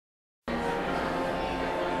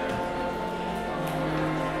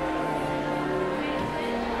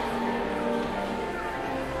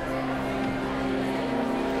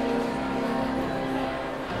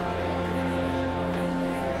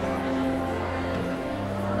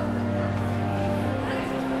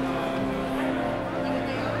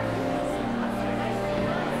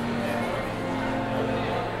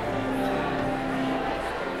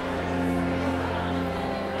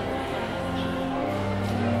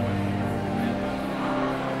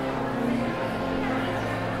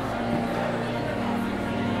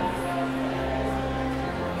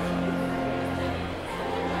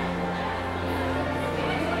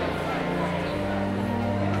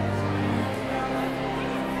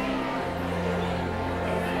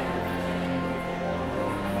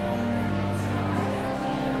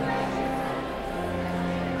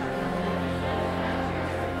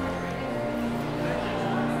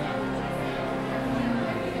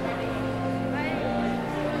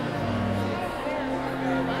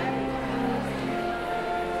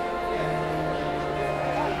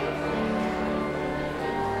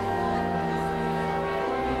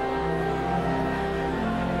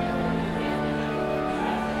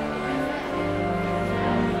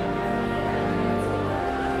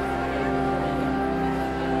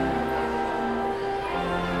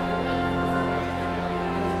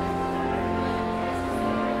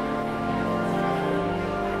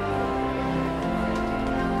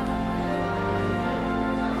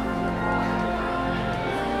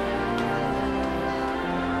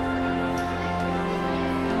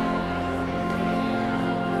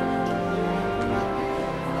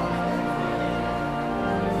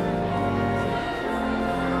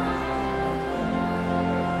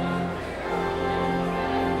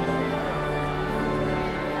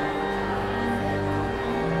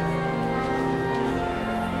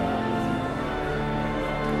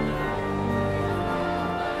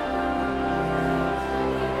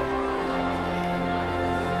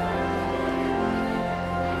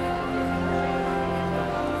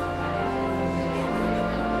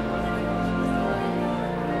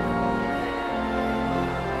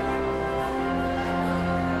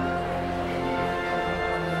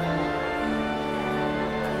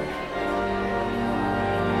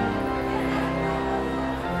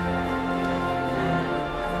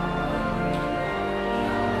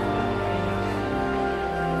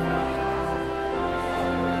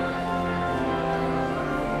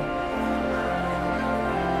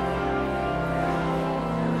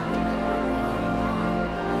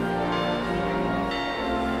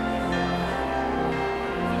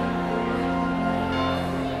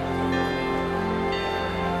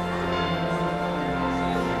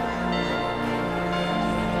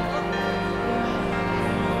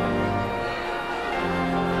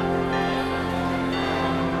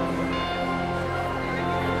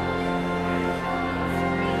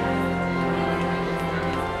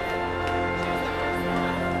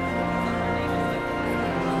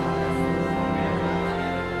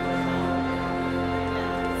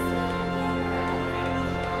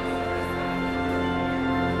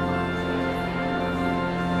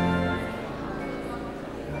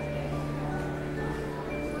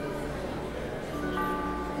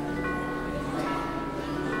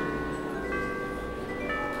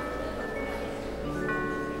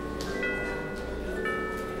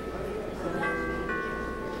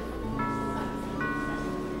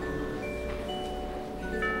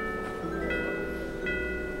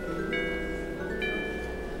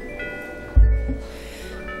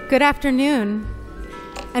Good afternoon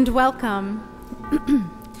and welcome.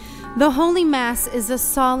 The Holy Mass is a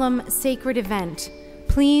solemn, sacred event.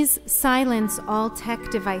 Please silence all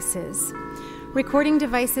tech devices. Recording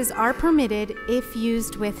devices are permitted if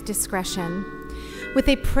used with discretion. With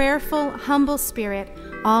a prayerful, humble spirit,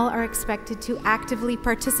 all are expected to actively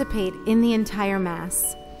participate in the entire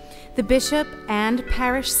Mass. The bishop and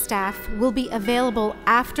parish staff will be available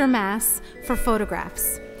after Mass for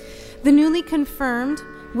photographs. The newly confirmed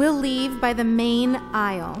will leave by the main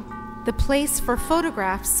aisle. The place for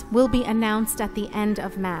photographs will be announced at the end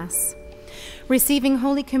of Mass. Receiving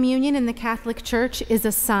Holy Communion in the Catholic Church is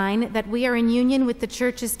a sign that we are in union with the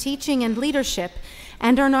Church's teaching and leadership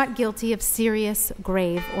and are not guilty of serious,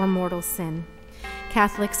 grave, or mortal sin.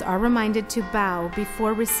 Catholics are reminded to bow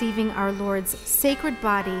before receiving our Lord's sacred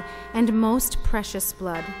body and most precious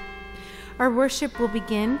blood. Our worship will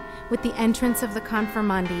begin with the entrance of the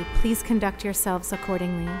confirmandi. Please conduct yourselves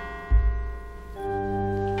accordingly.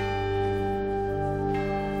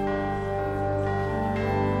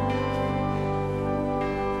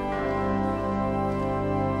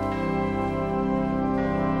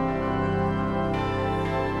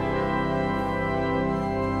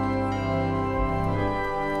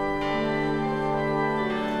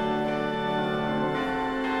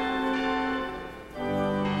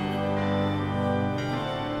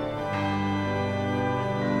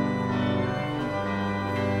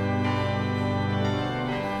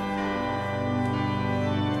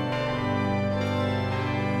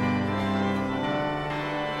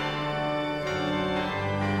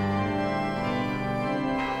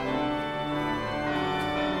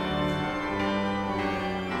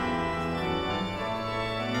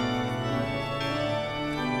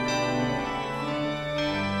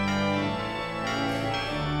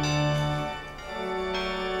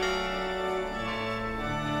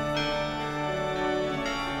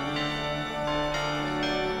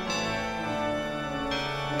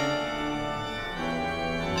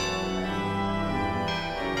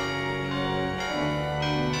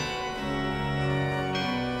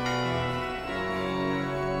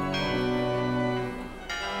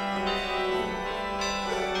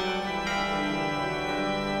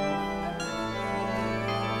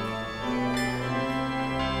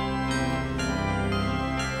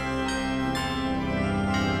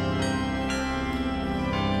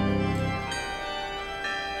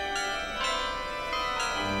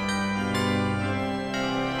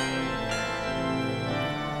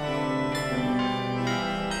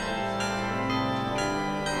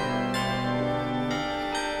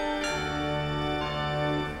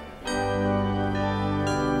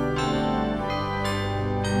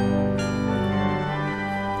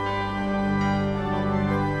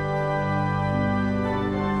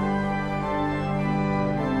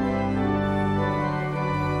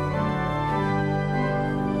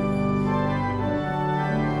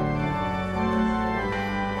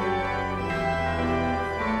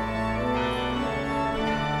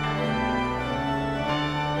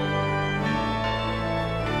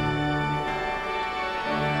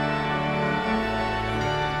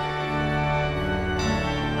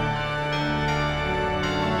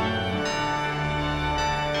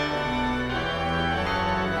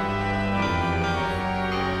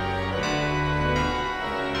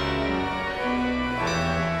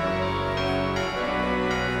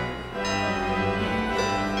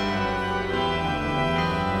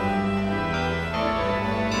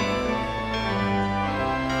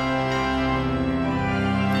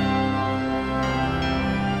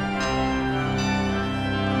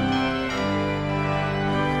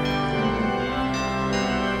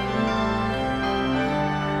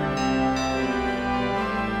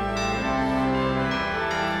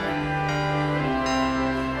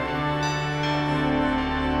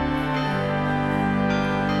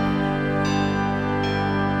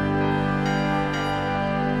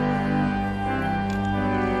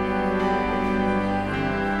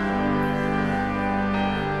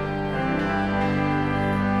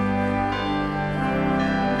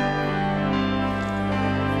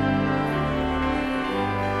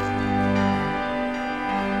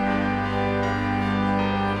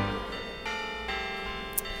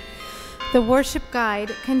 The worship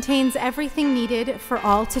guide contains everything needed for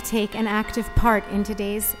all to take an active part in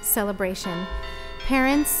today's celebration.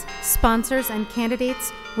 Parents, sponsors, and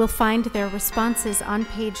candidates will find their responses on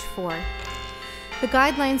page 4. The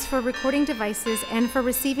guidelines for recording devices and for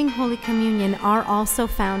receiving Holy Communion are also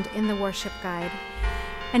found in the worship guide.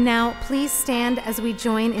 And now, please stand as we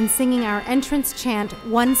join in singing our entrance chant,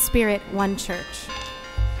 One Spirit, One Church.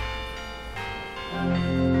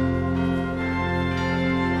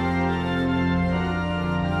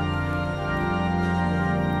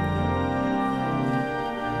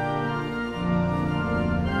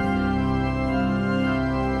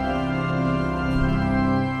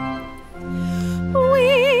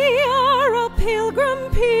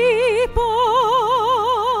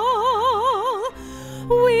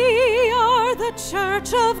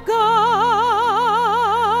 Church of God,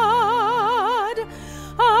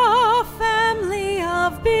 a family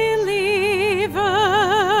of believers,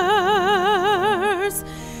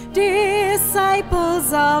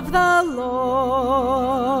 disciples of the Lord,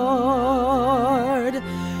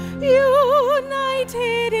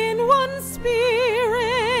 united in one spirit,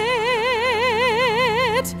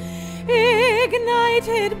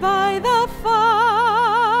 ignited by the fire,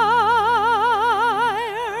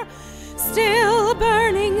 still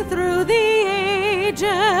burning through the ages,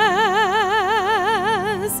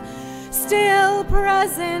 still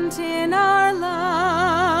present in our lives.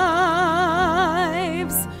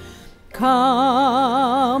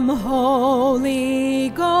 Come, Holy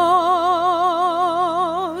Ghost,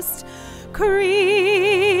 Creator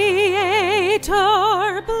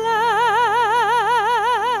blessed,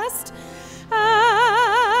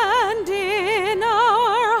 and in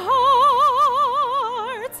our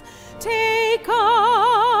hearts take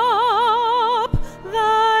up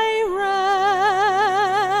thy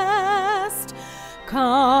rest.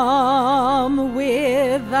 Come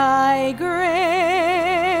with thy grace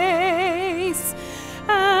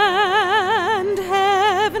and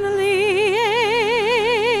heavenly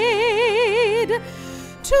aid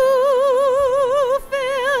to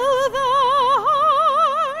fill the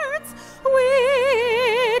hearts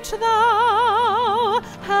which thou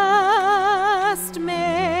hast made.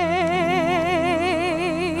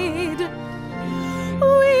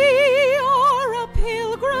 We are a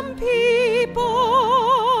pilgrim people.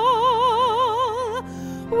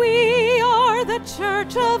 We are the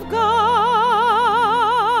Church of God,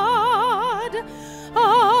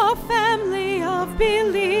 a family of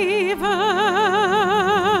believers,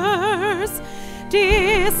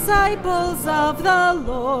 disciples of the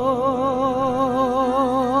Lord,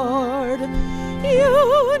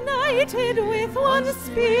 united with one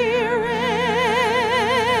spirit,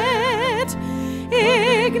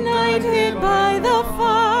 ignited by the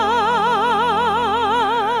fire,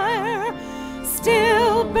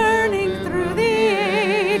 still burning through the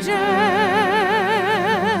ages,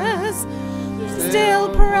 still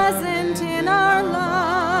present in our lives.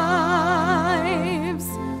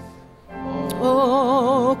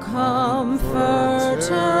 O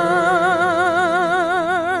Comforter,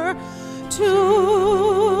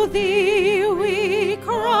 to thee we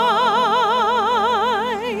cry,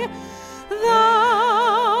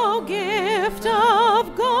 thou gift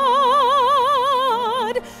of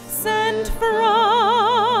God sent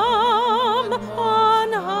from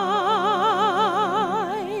on high,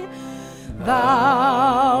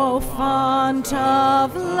 thou font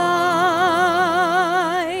of life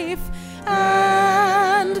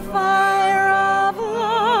and fire of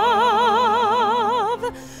love,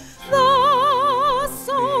 the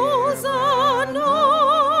soul's anointing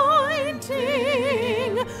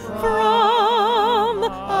from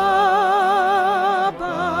above.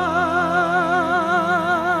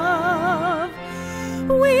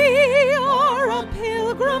 We are a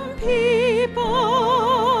pilgrim people.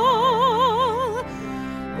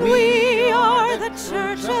 We are the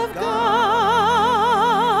Church of God,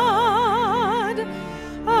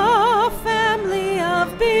 a family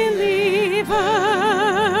of believers,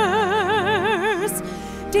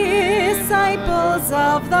 disciples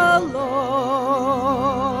of the Lord,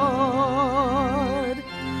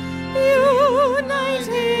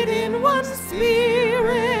 united in one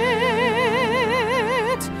spirit,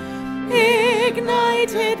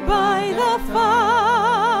 ignited by the fire,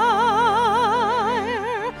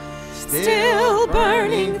 still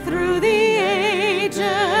burning through the ages,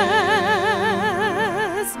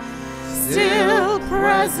 still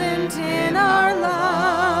present in our lives.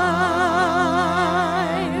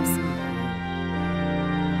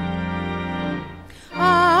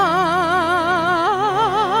 Amen.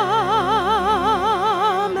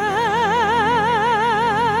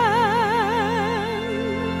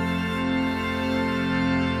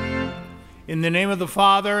 In the name of the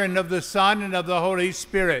Father, and of the Son, and of the Holy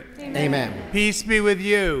Spirit. Amen. Peace be with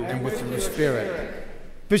you. And with your spirit.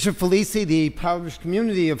 Bishop Flesey, the parish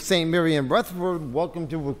community of St. Mary in Rutherford,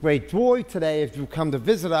 welcomed you with great joy today as you come to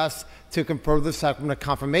visit us to confer the sacrament of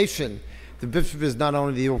confirmation. The bishop is not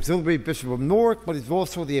only the auxiliary bishop of Newark, but he's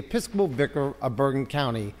also the Episcopal vicar of Bergen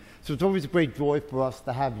County. So it's always a great joy for us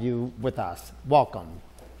to have you with us. Welcome.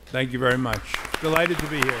 Thank you very much. Delighted to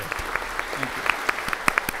be here. Thank you.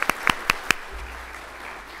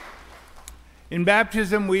 In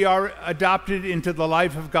baptism, we are adopted into the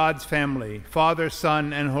life of God's family, Father,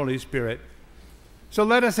 Son, and Holy Spirit. So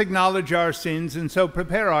let us acknowledge our sins and so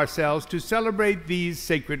prepare ourselves to celebrate these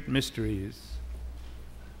sacred mysteries.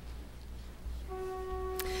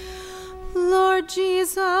 Lord Lord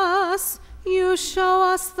Jesus, you show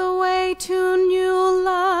us the way to new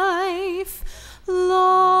life.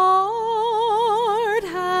 Lord,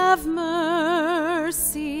 have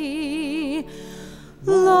mercy.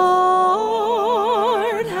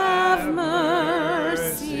 Lord, have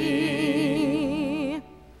mercy.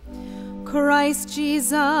 Christ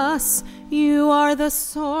Jesus, you are the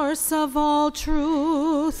source of all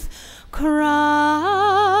truth. Christ,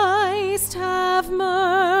 have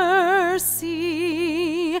mercy.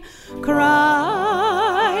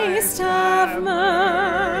 Christ, have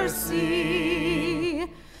mercy.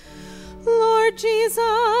 Lord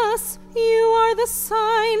Jesus, you are the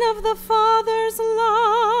sign of the Father's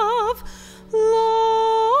love.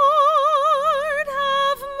 Lord,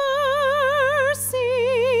 have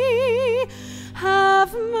mercy.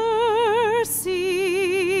 Have mercy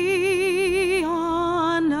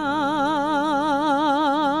on us.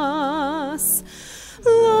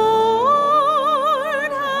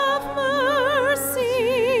 Lord, have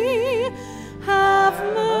mercy. Have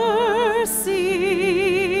mercy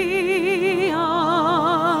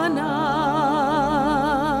on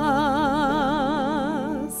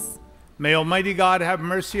us. May Almighty God have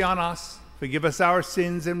mercy on us, forgive us our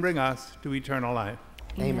sins, and bring us to eternal life.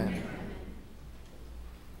 Amen.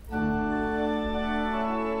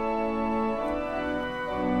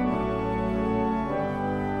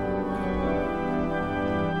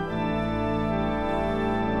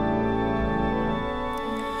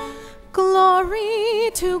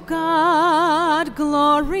 Glory to God,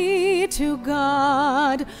 glory to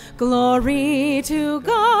God, glory to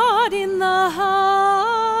God in the highest,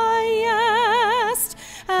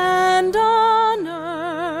 and on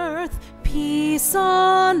earth, peace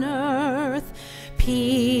on earth,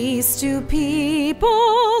 peace to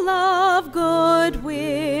people of good will.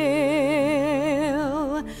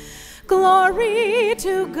 Glory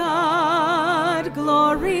to God,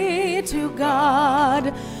 glory to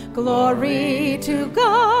God, glory to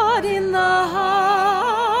God in the highest,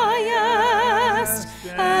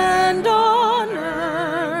 and on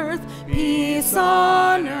earth, peace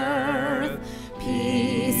on earth,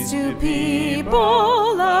 peace to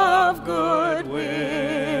people of good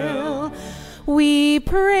will. We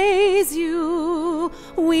praise you,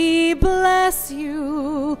 we bless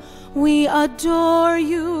you, we adore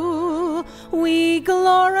you, we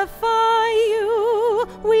glorify you,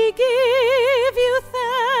 we give you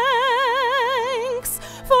thanks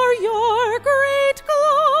for your great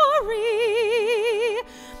glory,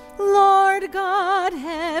 Lord God,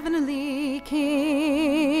 heavenly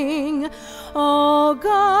King, O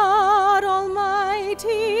God,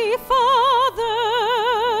 almighty Father.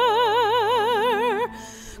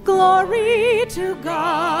 Glory to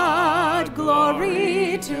God,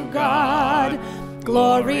 glory to God,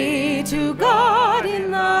 glory to God in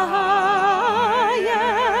the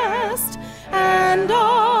highest, and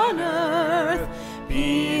on earth,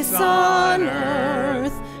 peace on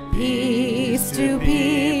earth, peace to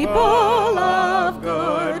people of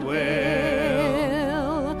good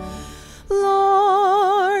will.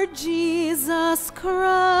 Lord Jesus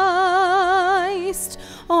Christ,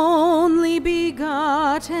 only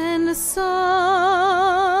begotten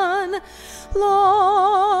Son,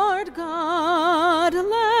 Lord God,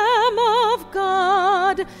 Lamb of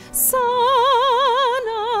God, Son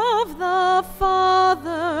of the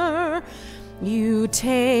Father, you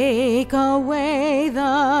take away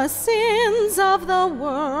the sins of the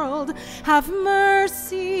world. Have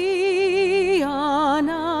mercy on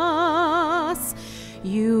us.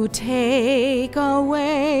 You take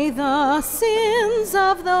away the sins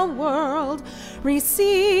of the world.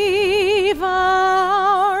 Receive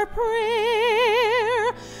our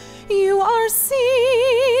prayer. You are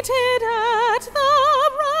seated at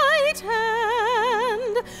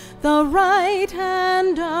the right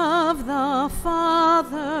hand of the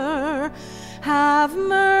Father. Have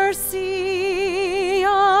mercy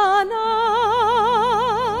on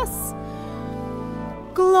us.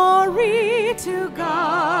 Glory to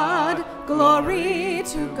God, glory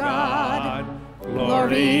to God,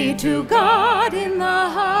 glory to God in the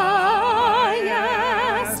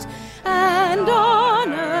highest, and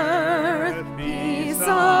on earth, peace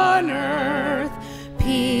on earth,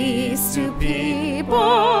 peace to people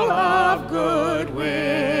of good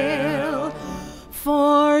will.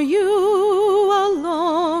 For you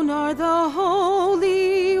alone are the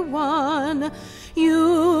Holy One, you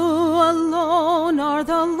alone are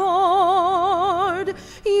the Lord,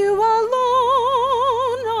 you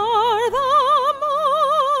alone are the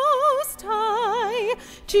Most High,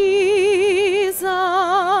 Jesus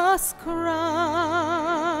Christ.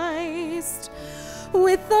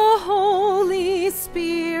 With the Holy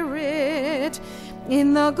Spirit,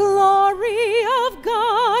 in the glory of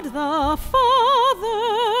God the Father.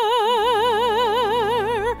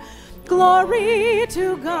 Glory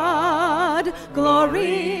to God,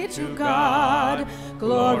 glory to God,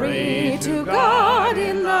 glory to God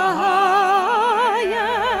in the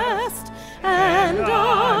highest, and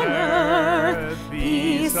on earth,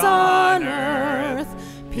 peace on earth,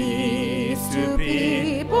 peace to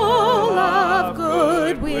people of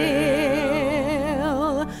good will.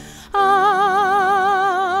 Amen.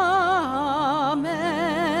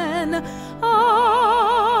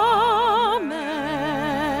 Amen.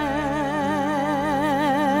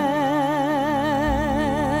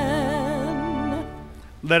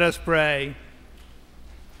 Let us pray.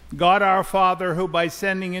 God our Father, who by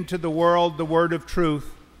sending into the world the word of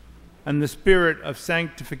truth and the spirit of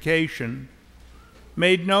sanctification,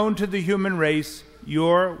 made known to the human race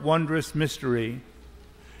your wondrous mystery,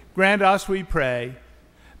 grant us, we pray,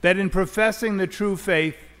 that in professing the true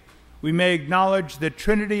faith, we may acknowledge the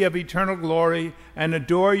Trinity of eternal glory and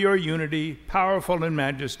adore your unity, powerful in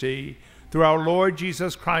majesty, through our Lord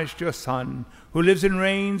Jesus Christ, your Son, who lives and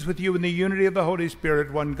reigns with you in the unity of the Holy Spirit,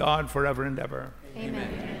 one God, forever and ever.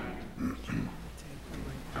 Amen.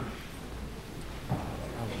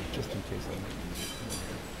 Just in case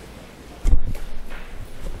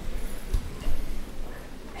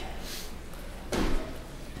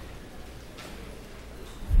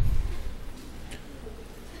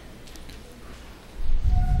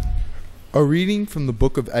A reading from the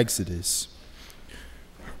book of Exodus.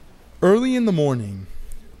 Early in the morning,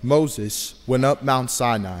 Moses went up Mount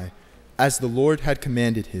Sinai, as the Lord had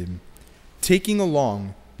commanded him, taking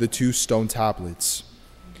along the 2 stone tablets.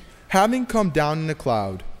 Having come down in a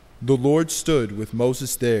cloud, the Lord stood with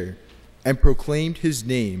Moses there, and proclaimed his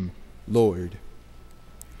name, Lord.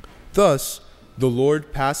 Thus the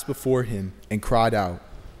Lord passed before him and cried out,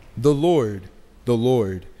 the Lord,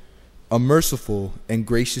 a merciful and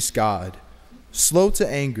gracious God, slow to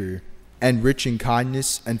anger, and rich in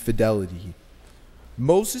kindness and fidelity.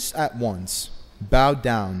 Moses at once bowed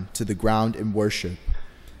down to the ground in worship.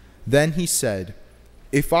 Then he said,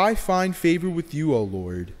 if I find favor with you, O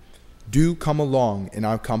Lord, do come along in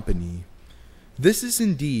our company. This is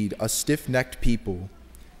indeed a stiff-necked people,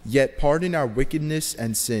 yet pardon our wickedness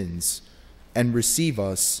and sins, and receive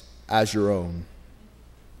us as your own.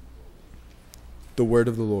 The word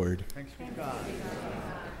of the Lord. Thanks be to God.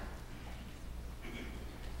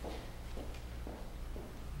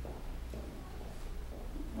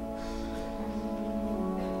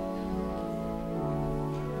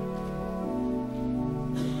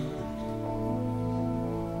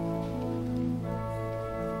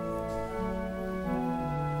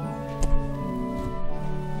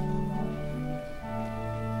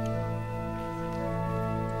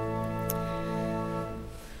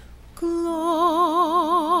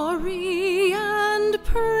 Glory and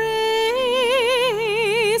praise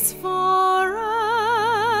forever.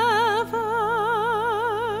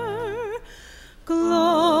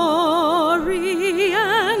 Glory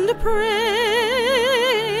and praise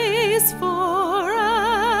forever.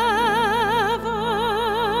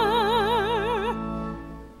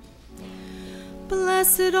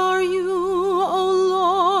 Blessed are you, O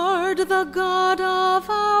Lord, the God of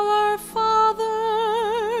our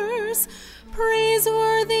fathers,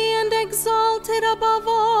 praiseworthy and exalted above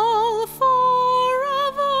all forever.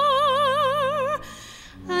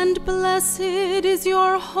 And blessed is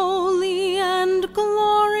your holy and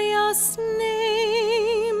glorious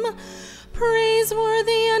name,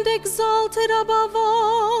 praiseworthy and exalted above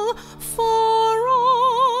all for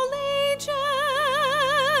all ages.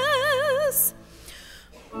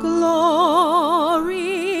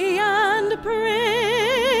 Glory and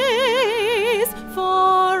praise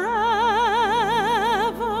forever.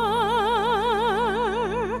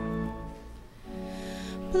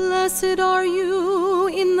 Blessed are you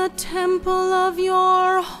in the temple of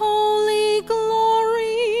your holy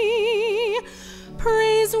glory,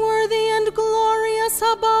 praiseworthy and glorious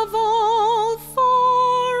above all forever.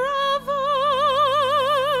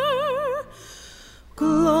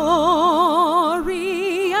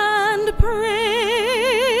 Glory and praise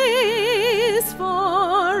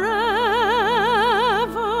forever.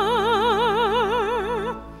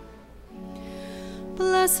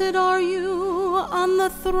 Blessed are you on the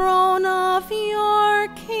throne of your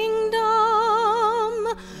kingdom,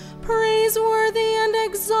 praiseworthy and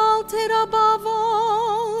exalted above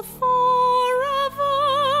all forever.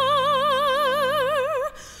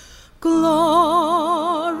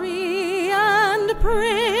 Glory and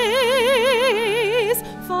praise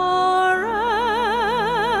forever.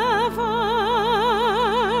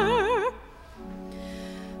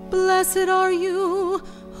 Blessed are you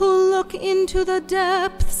who look into the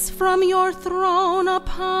depths from your throne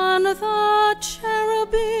upon the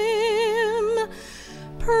cherubim,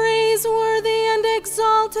 praiseworthy and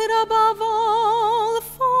exalted above all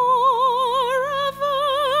forever.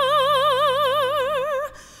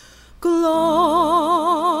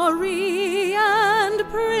 Glory and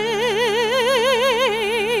praise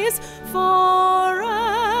forever.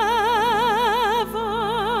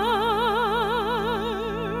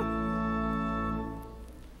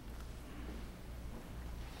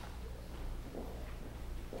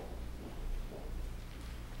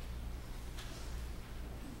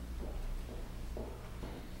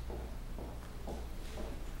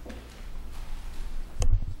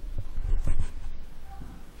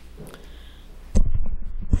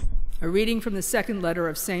 A reading from the second letter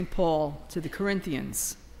of St. Paul to the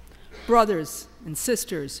Corinthians. Brothers and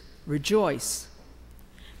sisters, rejoice.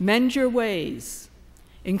 Mend your ways.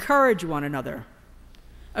 Encourage one another.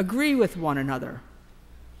 Agree with one another.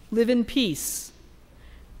 Live in peace.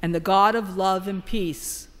 And the God of love and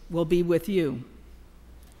peace will be with you.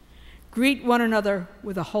 Greet one another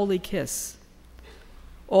with a holy kiss.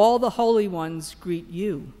 All the holy ones greet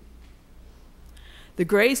you. The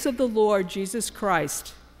grace of the Lord Jesus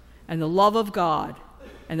Christ and the love of God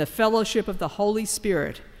and the fellowship of the Holy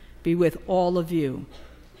Spirit be with all of you.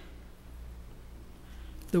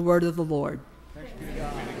 The word of the Lord. Thanks be to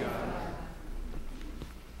God.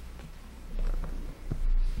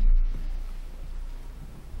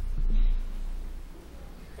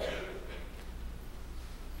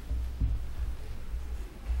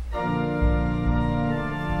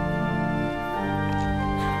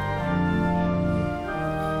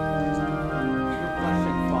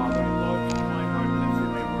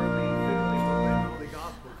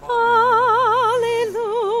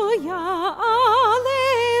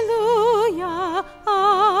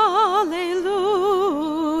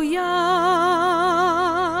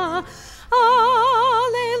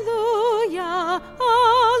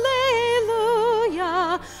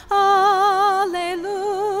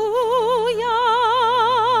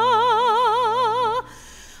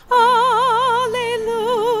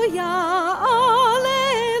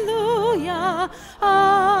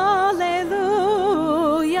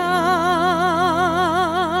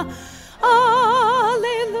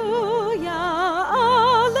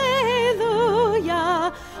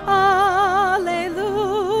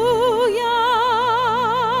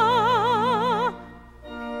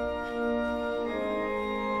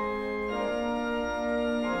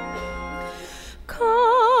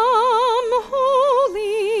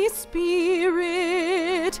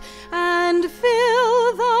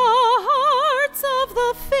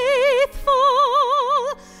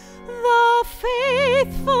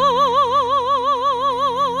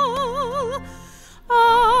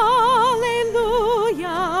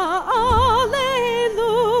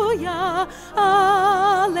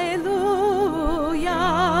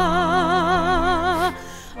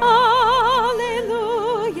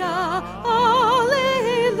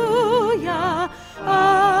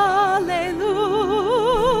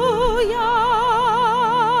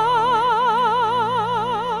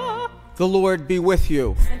 The Lord be with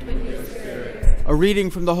you. And with your spirit. A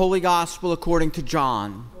reading from the Holy Gospel according to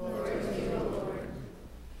John. Glory to you, Lord.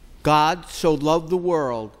 God so loved the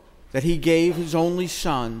world that he gave his only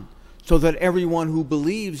Son, so that everyone who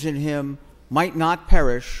believes in him might not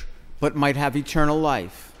perish, but might have eternal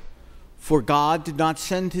life. For God did not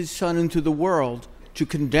send his Son into the world to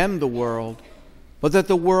condemn the world, but that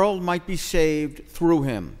the world might be saved through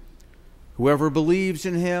him. Whoever believes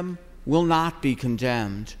in him will not be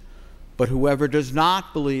condemned, but whoever does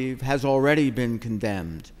not believe has already been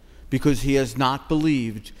condemned, because he has not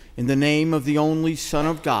believed in the name of the only Son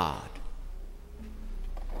of God.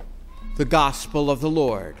 The Gospel of the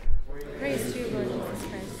Lord. Praise to you, Lord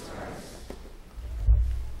Jesus Christ.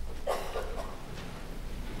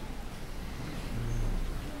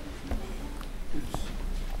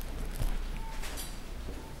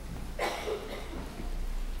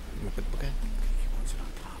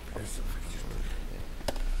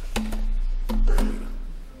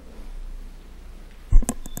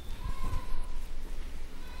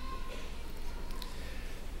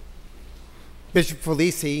 Bishop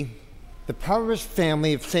Flesey, the parish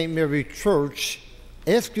family of St. Mary Church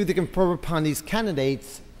asks you to confer upon these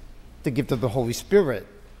candidates the gift of the Holy Spirit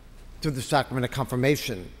through the sacrament of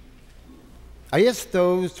confirmation. I ask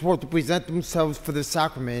those who are to present themselves for the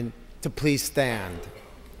sacrament to please stand.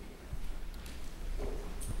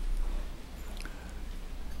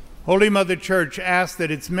 Holy Mother Church asks that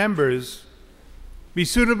its members be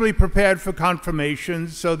suitably prepared for confirmation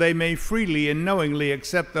so they may freely and knowingly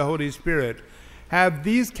accept the Holy Spirit Have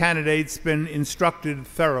these candidates been instructed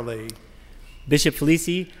thoroughly? Bishop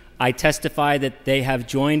Flesey, I testify that they have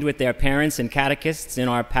joined with their parents and catechists in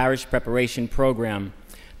our parish preparation program.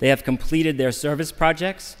 They have completed their service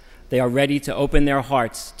projects. They are ready to open their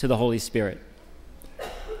hearts to the Holy Spirit.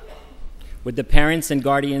 Would the parents and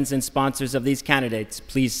guardians and sponsors of these candidates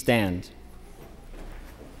please stand?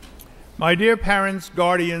 My dear parents,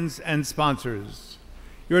 guardians, and sponsors,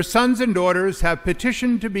 your sons and daughters have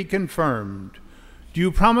petitioned to be confirmed. Do you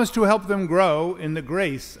promise to help them grow in the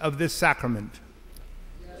grace of this sacrament?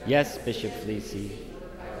 Yes, Bishop Flesey.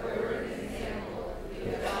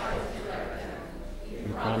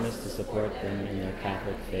 We promise to support them in their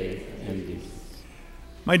Catholic faith and duties.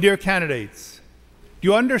 My dear candidates, do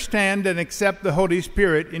you understand and accept the Holy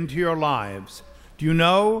Spirit into your lives? Do you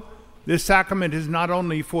know this sacrament is not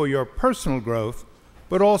only for your personal growth,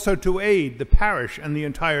 but also to aid the parish and the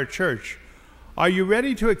entire church? Are you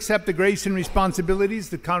ready to accept the grace and responsibilities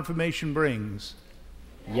that confirmation brings?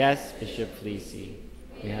 Yes, Bishop Flesey.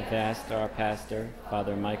 We have asked our pastor,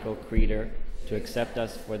 Father Michael Kreder, to accept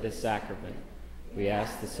us for this sacrament. We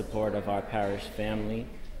ask the support of our parish family.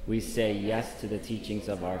 We say yes to the teachings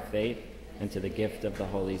of our faith and to the gift of the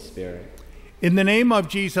Holy Spirit. In the name of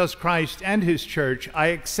Jesus Christ and his church, I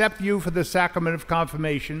accept you for the sacrament of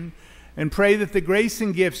confirmation and pray that the grace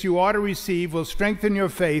and gifts you are to receive will strengthen your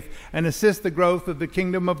faith and assist the growth of the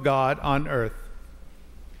kingdom of God on earth.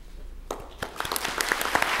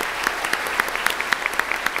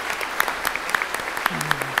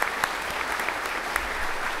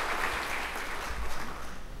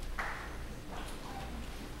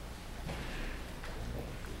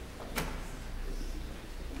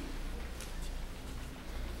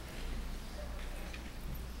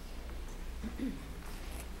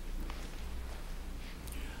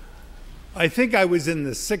 I think I was in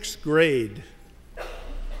the 6th grade.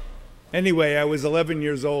 Anyway, I was 11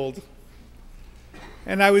 years old.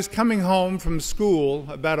 And I was coming home from school,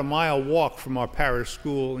 about a mile walk from our parish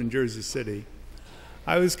school in Jersey City.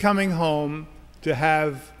 I was coming home to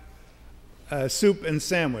have a soup and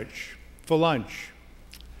sandwich for lunch.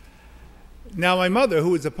 Now, my mother, who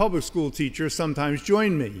was a public school teacher, sometimes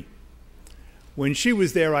joined me. When she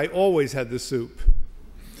was there, I always had the soup.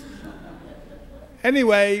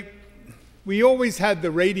 Anyway, we always had the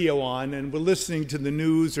radio on and were listening to the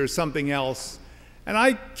news or something else. And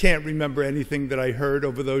I can't remember anything that I heard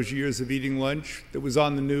over those years of eating lunch that was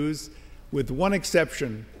on the news, with one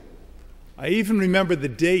exception. I even remember the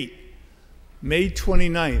date, May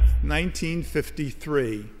 29th,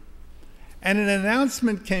 1953. And an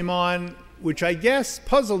announcement came on which I guess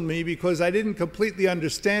puzzled me because I didn't completely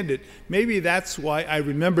understand it. Maybe that's why I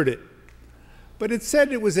remembered it. But it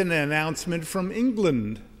said it was an announcement from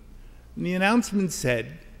England. And the announcement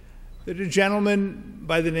said that a gentleman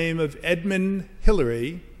by the name of Edmund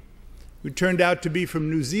Hillary, who turned out to be from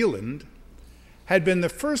New Zealand, had been the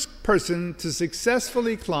first person to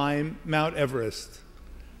successfully climb Mount Everest,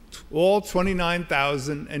 all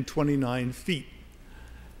 29,029 feet.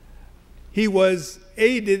 He was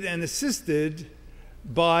aided and assisted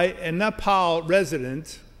by a Nepal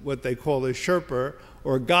resident, what they call a Sherpa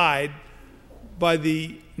or guide, by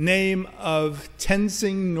the name of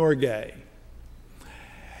Tenzing Norgay.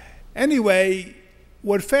 Anyway,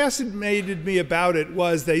 what fascinated me about it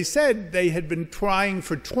was they said they had been trying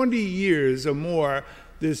for 20 years or more,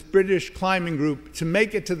 this British climbing group, to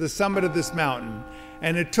make it to the summit of this mountain,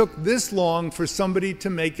 and it took this long for somebody to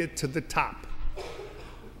make it to the top.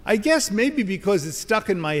 I guess maybe because it stuck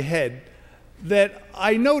in my head that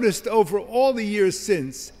I noticed over all the years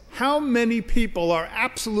since how many people are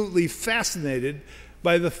absolutely fascinated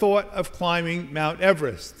by the thought of climbing Mount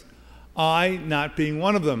Everest, I not being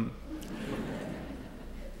one of them.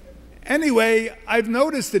 Anyway, I've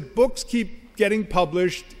noticed that books keep getting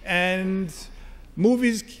published and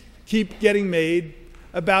movies keep getting made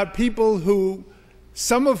about people who,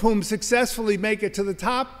 some of whom successfully make it to the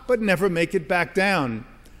top but never make it back down.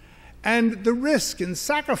 And the risk and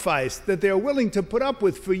sacrifice that they're willing to put up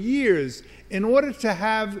with for years in order to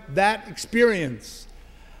have that experience.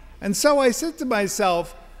 And so I said to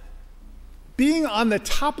myself, being on the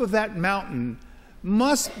top of that mountain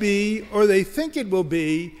must be, or they think it will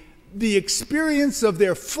be, the experience of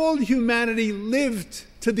their full humanity lived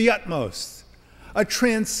to the utmost, a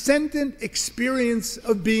transcendent experience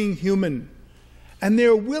of being human. And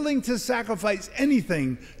they're willing to sacrifice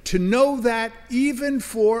anything to know that, even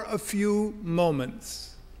for a few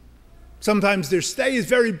moments. Sometimes their stay is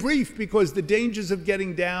very brief because the dangers of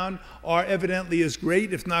getting down are evidently as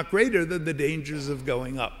great, if not greater, than the dangers of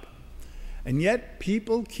going up. And yet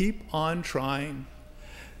people keep on trying.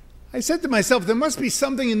 I said to myself, there must be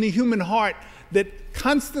something in the human heart that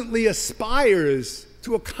constantly aspires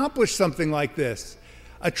to accomplish something like this,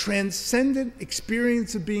 a transcendent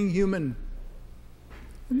experience of being human.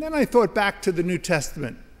 And then I thought back to the New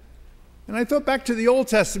Testament. And I thought back to the Old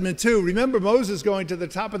Testament too. Remember Moses going to the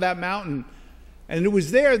top of that mountain, and it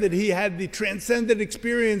was there that he had the transcendent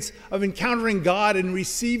experience of encountering God and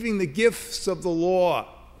receiving the gifts of the law.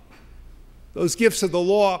 Those gifts of the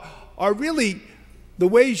law are really the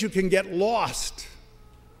ways you can get lost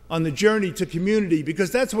on the journey to community,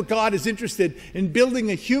 because that's what God is interested in,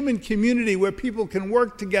 building a human community where people can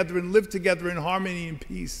work together and live together in harmony and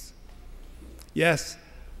peace. Yes,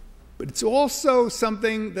 but it's also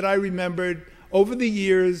something that I remembered over the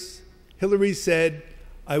years. Hillary said,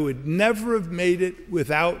 I would never have made it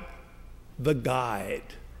without the guide.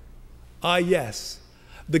 Ah, yes,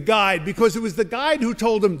 the guide, because it was the guide who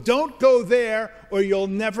told him, don't go there or you'll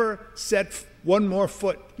never set one more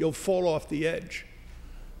foot. You'll fall off the edge.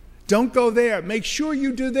 Don't go there. Make sure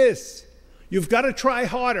you do this. You've got to try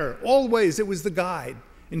harder. Always it was the guide,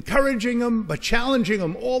 encouraging him but challenging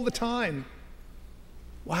him all the time.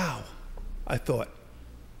 Wow, I thought.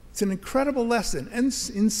 It's an incredible lesson, and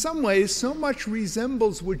in some ways so much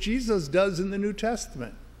resembles what Jesus does in the New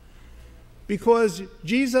Testament, because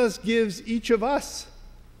Jesus gives each of us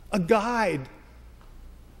a guide,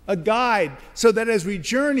 so that as we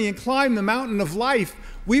journey and climb the mountain of life,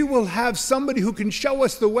 we will have somebody who can show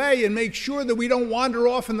us the way and make sure that we don't wander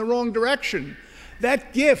off in the wrong direction.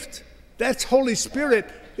 That gift, that's Holy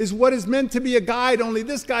Spirit, is what is meant to be a guide, only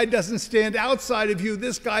this guide doesn't stand outside of you,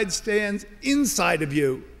 this guide stands inside of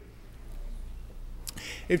you.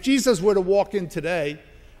 If Jesus were to walk in today,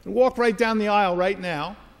 and walk right down the aisle right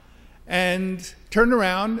now, and turn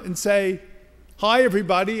around and say, hi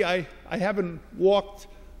everybody, I haven't walked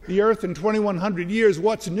the earth in 2,100 years,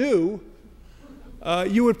 what's new?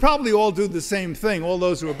 You would probably all do the same thing. All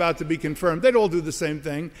those who are about to be confirmed, they'd all do the same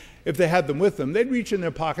thing if they had them with them. They'd reach in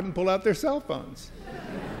their pocket and pull out their cell phones.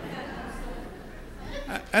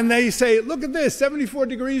 And they say, look at this, 74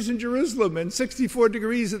 degrees in Jerusalem and 64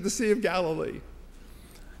 degrees at the Sea of Galilee.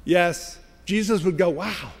 Yes, Jesus would go,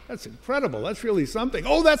 wow, that's incredible. That's really something.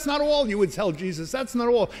 Oh, that's not all, you would tell Jesus. That's not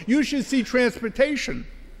all. You should see transportation.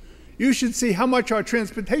 You should see how much our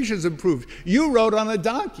transportation's improved. You rode on a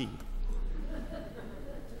donkey.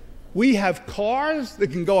 We have cars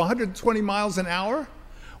that can go 120 miles an hour.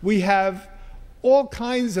 We have all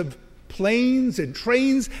kinds of planes and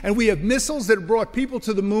trains, and we have missiles that brought people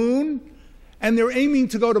to the moon, and they're aiming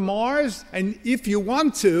to go to Mars. And if you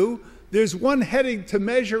want to, there's one heading to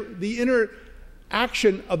measure the inner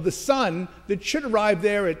action of the sun that should arrive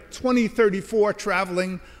there at 2034,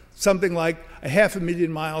 traveling something like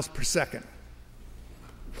 500,000 miles per second.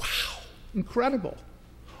 Wow, incredible.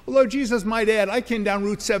 Although Jesus might add, I came down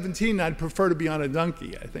Route 17, I'd prefer to be on a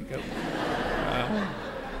donkey. I think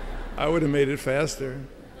I would have made it faster.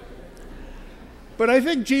 But I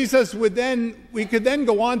think Jesus would we could then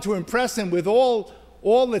go on to impress him with all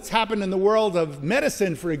that's happened in the world of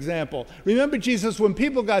medicine, for example. Remember, Jesus, when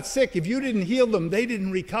people got sick, if you didn't heal them, they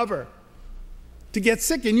didn't recover. To get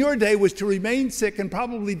sick in your day was to remain sick and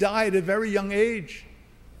probably die at a very young age.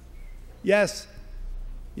 Yes,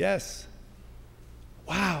 yes.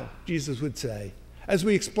 Wow, Jesus would say, as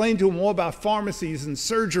we explained to him all about pharmacies and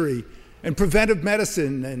surgery and preventive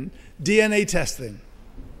medicine and DNA testing.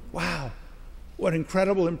 Wow, what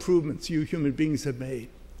incredible improvements you human beings have made.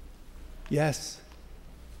 Yes.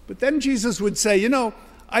 But then Jesus would say, you know,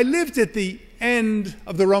 I lived at the end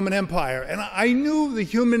of the Roman Empire, and I knew the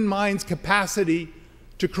human mind's capacity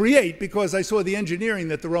to create because I saw the engineering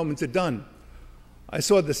that the Romans had done. I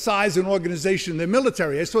saw the size and organization of their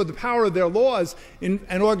military. I saw the power of their laws and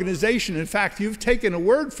organization. In fact, you've taken a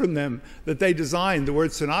word from them that they designed, the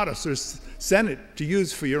word senatus, or senate, to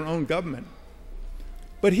use for your own government.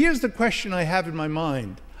 But here's the question I have in my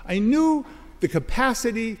mind. I knew the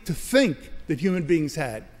capacity to think that human beings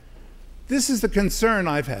had. This is the concern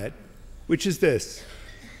I've had, which is this.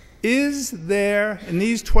 Is there, in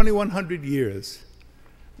these 2,100 years,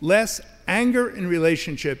 less anger in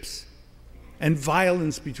relationships and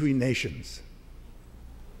violence between nations?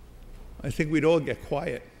 I think we'd all get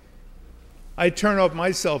quiet. I'd turn off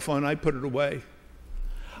my cell phone, I'd put it away.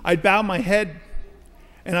 I'd bow my head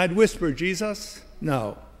and I'd whisper, Jesus,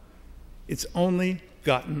 no, it's only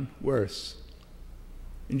gotten worse.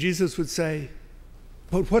 And Jesus would say,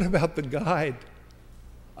 but what about the guide?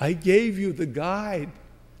 I gave you the guide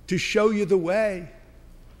to show you the way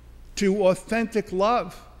to authentic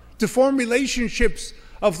love, to form relationships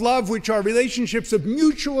of love, which are relationships of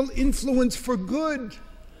mutual influence for good.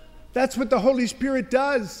 That's what the Holy Spirit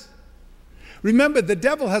does. Remember, the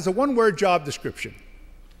devil has a one-word job description.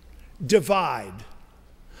 divide.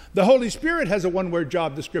 The Holy Spirit has a one-word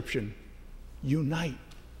job description: unite.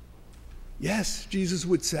 Yes, Jesus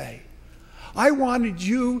would say, I wanted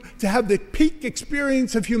you to have the peak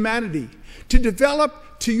experience of humanity, to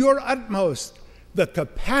develop to your utmost the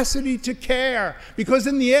capacity to care. Because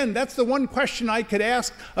in the end, that's the one question I could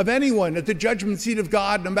ask of anyone at the judgment seat of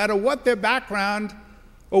God, no matter what their background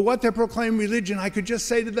or what their proclaimed religion. I could just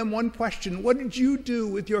say to them one question: what did you do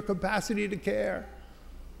with your capacity to care?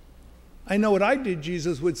 I know what I did,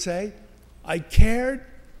 Jesus would say. I cared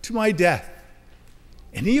to my death.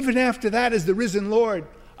 And even after that, as the risen Lord,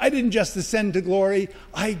 I didn't just ascend to glory,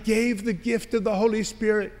 I gave the gift of the Holy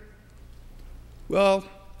Spirit. Well,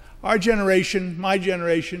 our generation, my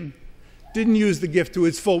generation, didn't use the gift to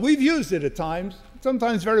its full. We've used it at times,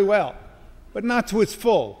 sometimes very well, but not to its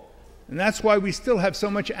full. And that's why we still have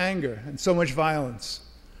so much anger and so much violence.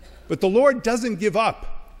 But the Lord doesn't give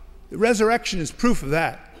up. The resurrection is proof of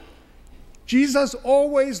that. Jesus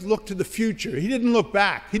always looked to the future. He didn't look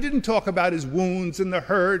back. He didn't talk about his wounds and the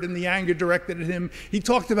hurt and the anger directed at him. He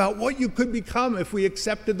talked about what you could become if we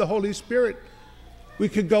accepted the Holy Spirit. We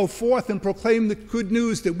could go forth and proclaim the good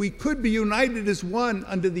news that we could be united as one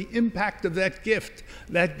under the impact of that gift,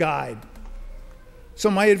 that guide.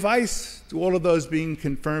 So my advice to all of those being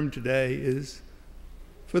confirmed today is,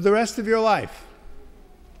 for the rest of your life,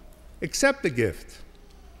 accept the gift,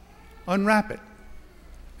 unwrap it,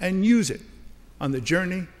 and use it on the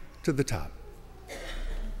journey to the top.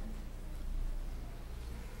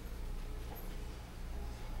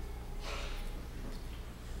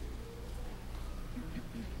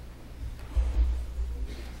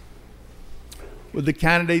 Would the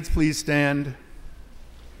candidates please stand?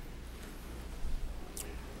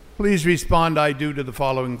 Please respond, I do, to the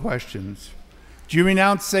following questions. Do you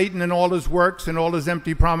renounce Satan and all his works and all his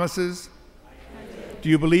empty promises? Do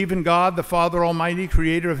you believe in God, the Father Almighty,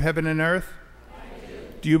 creator of heaven and earth?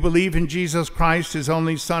 Do you believe in Jesus Christ, his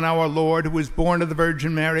only Son, our Lord, who was born of the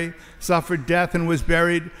Virgin Mary, suffered death and was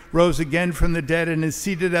buried, rose again from the dead, and is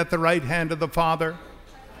seated at the right hand of the Father?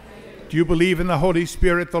 Do you believe in the Holy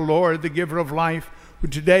Spirit, the Lord, the giver of life, who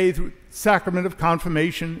today, through the sacrament of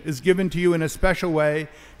confirmation, is given to you in a special way,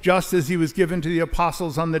 just as he was given to the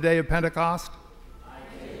apostles on the day of Pentecost?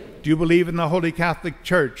 Do you believe in the Holy Catholic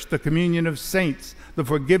Church, the communion of saints, the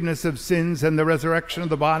forgiveness of sins, and the resurrection of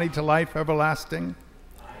the body to life everlasting?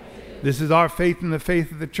 This is our faith and the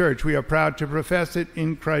faith of the Church. We are proud to profess it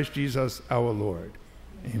in Christ Jesus our Lord.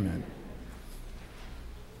 Amen.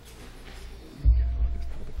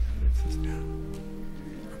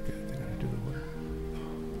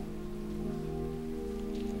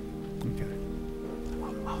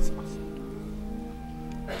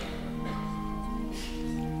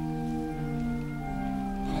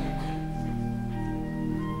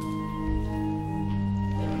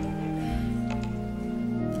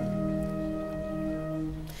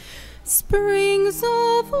 Springs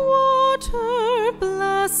of water,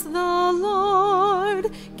 bless the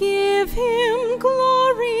Lord. Give him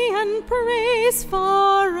glory and praise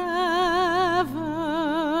forever.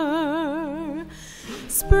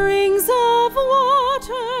 Springs of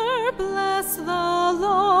water, bless the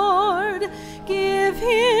Lord. Give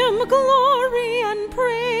him glory and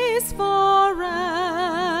praise forever.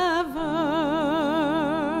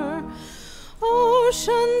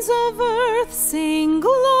 Oceans of earth sing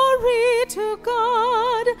glory to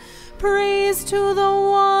God. Praise to the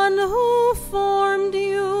one who formed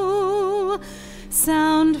you.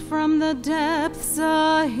 Sound from the depths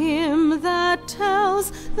a hymn that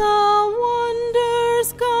tells the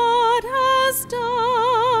wonders God has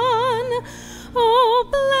done. Oh,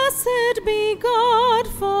 blessed be God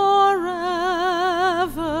forever.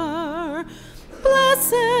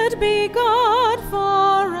 Blessed be God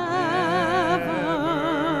forever.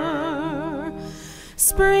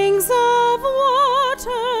 Springs of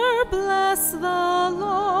water, bless the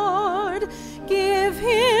Lord. Give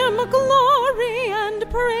him glory and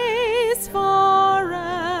praise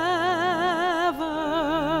forever.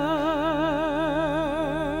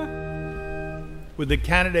 Would the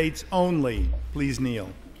candidates only please kneel?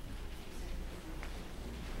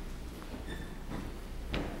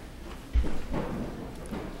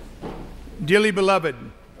 Dearly beloved,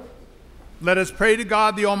 let us pray to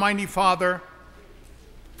God, the Almighty Father,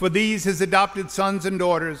 for these his adopted sons and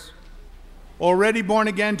daughters, already born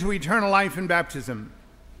again to eternal life in baptism,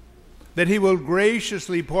 that he will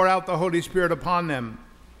graciously pour out the Holy Spirit upon them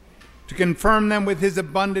to confirm them with his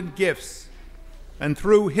abundant gifts, and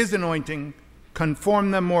through his anointing, conform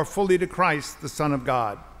them more fully to Christ, the Son of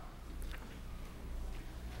God.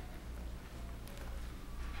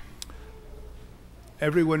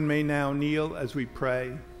 Everyone may now kneel as we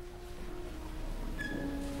pray.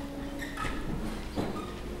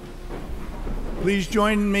 Please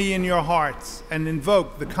join me in your hearts and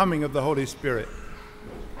invoke the coming of the Holy Spirit.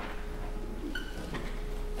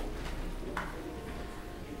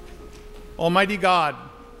 Almighty God,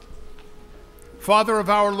 Father of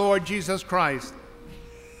our Lord Jesus Christ,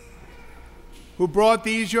 who brought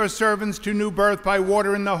these your servants to new birth by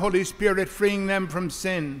water and the Holy Spirit, freeing them from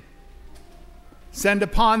sin, send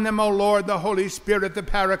upon them, O Lord, the Holy Spirit, the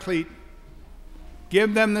Paraclete.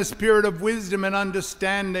 Give them the spirit of wisdom and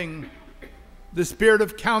understanding, the spirit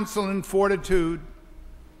of counsel and fortitude,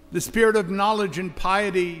 the spirit of knowledge and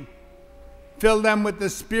piety. Fill them with the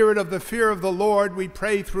spirit of the fear of the Lord, we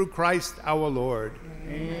pray through Christ our Lord.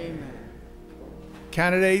 Amen.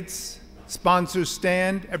 Candidates, sponsors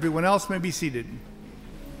stand. Everyone else may be seated.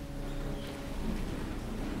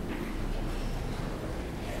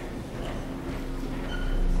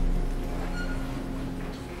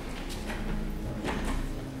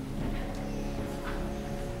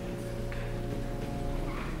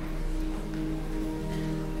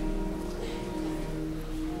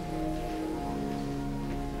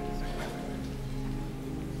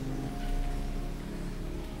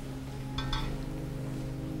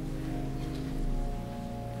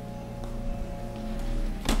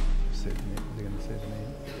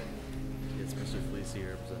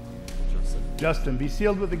 Justin, be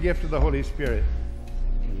sealed with the gift of the Holy Spirit.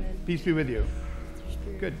 Amen. Peace be with you.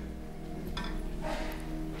 Good.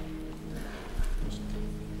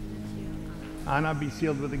 Anna, be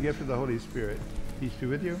sealed with the gift of the Holy Spirit. Peace be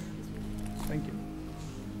with you. Thank you.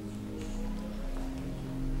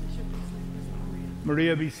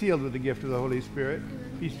 Maria, be sealed with the gift of the Holy Spirit.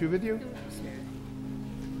 Peace be with you.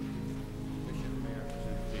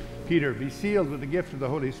 Peter, be sealed with the gift of the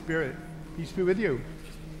Holy Spirit. Peace be with you.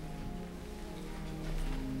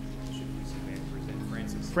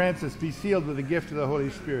 Francis, be sealed with the gift of the Holy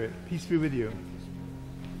Spirit. Peace be with you.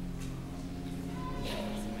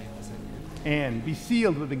 Anne, be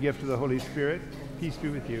sealed with the gift of the Holy Spirit. Peace be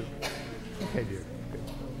with you. Okay, dear. Good.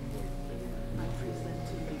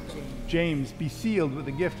 James, be sealed with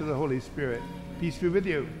the gift of the Holy Spirit. Peace be with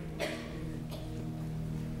you.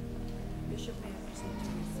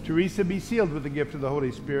 Teresa, be sealed with the gift of the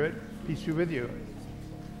Holy Spirit. Peace be with you.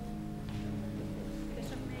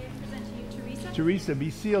 Teresa, be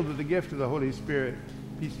sealed with the gift of the Holy Spirit.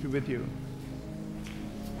 Peace be with you.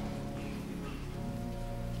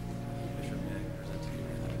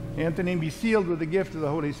 Anthony, be sealed with the gift of the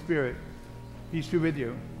Holy Spirit. Peace be with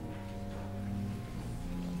you.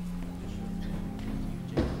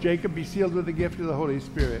 Jacob, be sealed with the gift of the Holy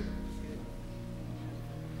Spirit.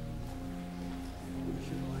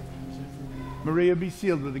 Maria, be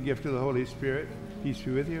sealed with the gift of the Holy Spirit. Peace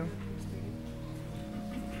be with you.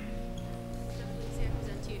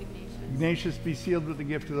 Ignatius, be sealed with the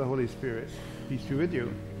gift of the Holy Spirit. Peace be with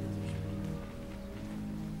you.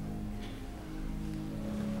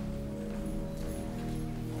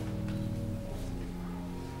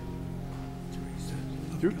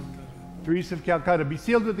 Teresa of Calcutta, be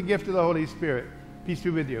sealed with the gift of the Holy Spirit. Peace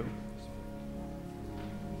be with you.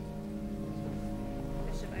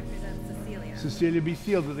 Bishop, I present Cecilia. Cecilia, be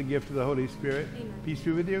sealed with the gift of the Holy Spirit. Amen. Peace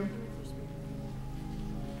be with you.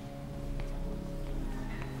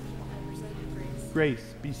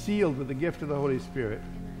 Grace, be sealed with the gift of the Holy Spirit.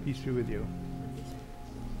 Peace be with you.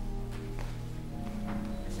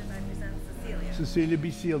 Bishop, I present Cecilia. Cecilia,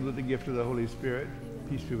 be sealed with the gift of the Holy Spirit.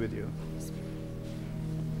 Peace be with you.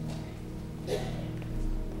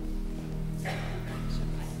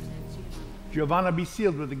 Giovanna, be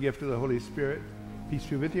sealed with the gift of the Holy Spirit. Peace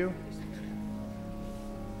be with you.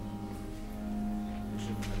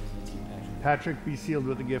 Patrick, be sealed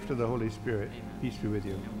with the gift of the Holy Spirit. Peace be with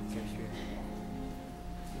you.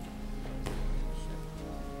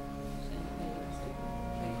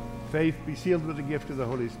 Faith, be sealed with the gift of the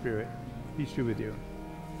Holy Spirit. Peace be with you.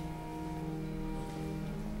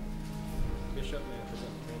 Bishop, may I present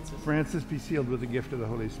Francis? Francis, be sealed with the gift of the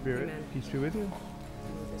Holy Spirit. Amen. Peace be with you.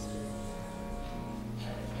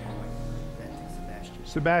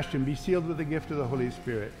 Sebastian, be sealed with the gift of the Holy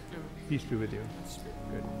Spirit. Peace be with you.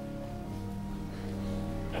 Good.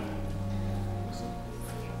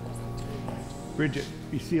 Bridget,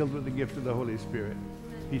 be sealed with the gift of the Holy Spirit.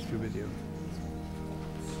 Peace be with you.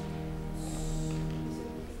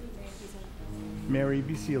 Mary,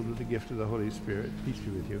 be sealed with the gift of the Holy Spirit. Peace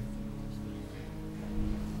be with you.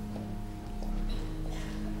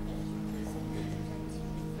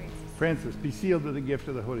 Francis, be sealed with the gift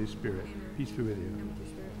of the Holy Spirit. Peace be with you.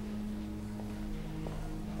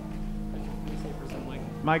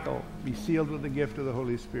 Michael, be sealed with the gift of the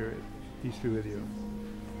Holy Spirit. Peace be with you.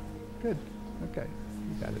 Good. Okay.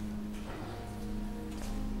 You got it.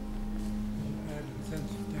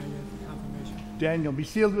 Daniel, be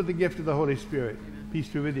sealed with the gift of the Holy Spirit. Peace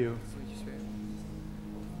be with you.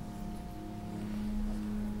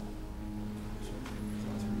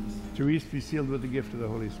 Therese, be sealed with the gift of the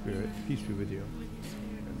Holy Spirit. Peace be with you.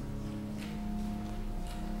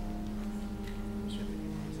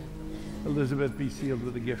 Elizabeth, be sealed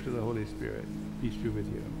with the gift of the Holy Spirit. Peace be with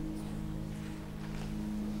you.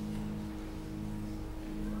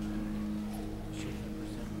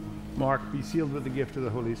 Mark, be sealed with the gift of the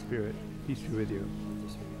Holy Spirit. Peace be with you.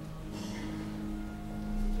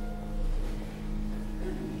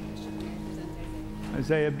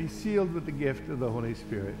 Isaiah, be sealed with the gift of the Holy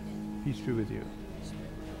Spirit. Peace be with you.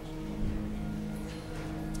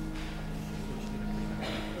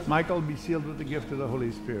 Michael, be sealed with the gift of the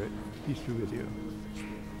Holy Spirit. Peace be with you.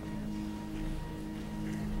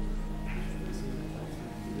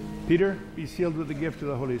 Peter, be sealed with the gift of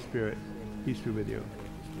the Holy Spirit. Peace be with you.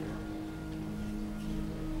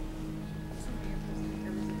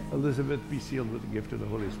 Elizabeth, be sealed with the gift of the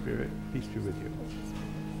Holy Spirit. Peace be with you.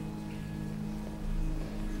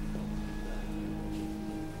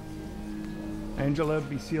 Angela,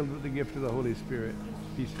 be sealed with the gift of the Holy Spirit.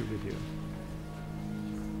 Peace be with you.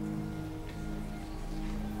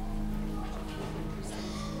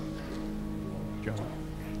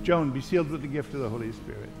 Joan, be sealed with the gift of the Holy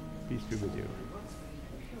Spirit. Peace be with you.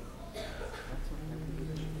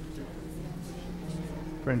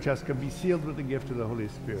 Francesca, be sealed with the gift of the Holy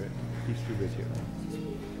Spirit. Peace be with you.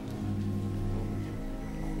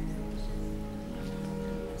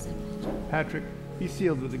 Patrick, be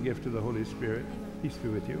sealed with the gift of the Holy Spirit. Peace be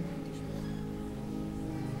with you.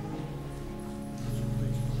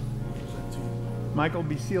 Michael,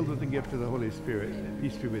 be sealed with the gift of the Holy Spirit.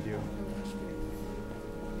 Peace be with you.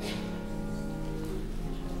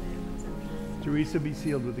 Teresa, be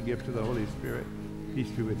sealed with the gift of the Holy Spirit. Peace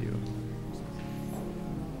be with you.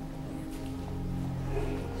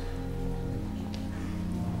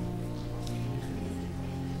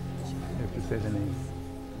 You have to say the name.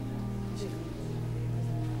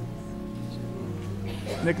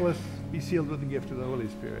 Nicholas, be sealed with the gift of the Holy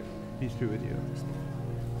Spirit. Peace be with you.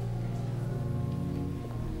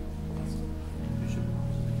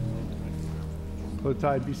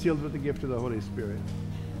 Clotilde, be sealed with the gift of the Holy Spirit.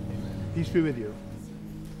 Peace be with you.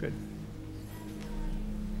 Good.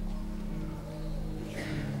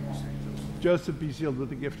 Joseph, be sealed with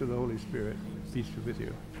the gift of the Holy Spirit. Peace be with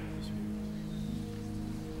you.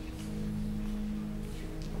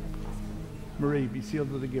 Marie, be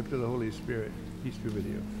sealed with the gift of the Holy Spirit. Peace be with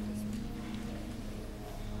you.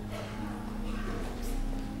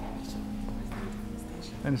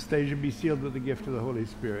 Anastasia, be sealed with the gift of the Holy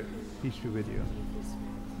Spirit. Peace be with you.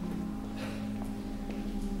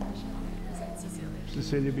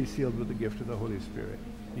 Cecilia, be sealed with the gift of the Holy Spirit.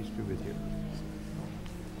 Peace be with you.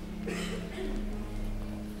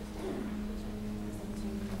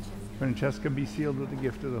 Francesca, be sealed with the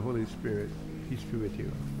gift of the Holy Spirit. Peace be with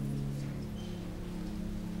you.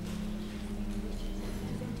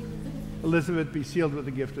 Elizabeth, be sealed with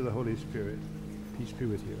the gift of the Holy Spirit. Peace be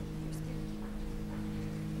with you.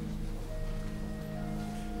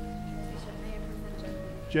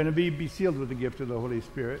 Genevieve, be sealed with the gift of the Holy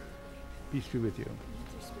Spirit. Peace be with you.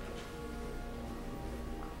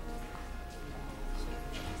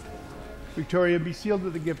 Victoria, be sealed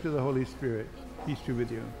with the gift of the Holy Spirit. Peace be with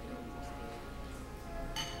you.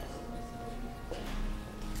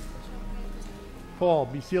 Paul,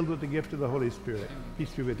 be sealed with the gift of the Holy Spirit.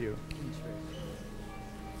 Peace be with you.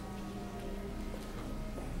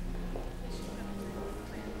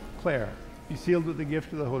 Claire, be sealed with the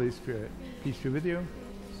gift of the Holy Spirit. Peace be with you.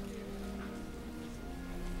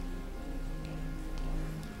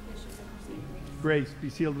 Grace, be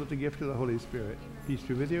sealed with the gift of the Holy Spirit. Peace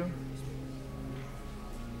be with you.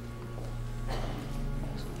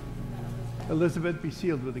 Elizabeth, be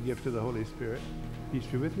sealed with the gift of the Holy Spirit. Peace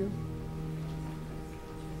be with you.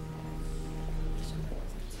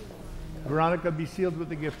 Veronica, be sealed with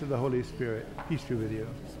the gift of the Holy Spirit. Peace be with you.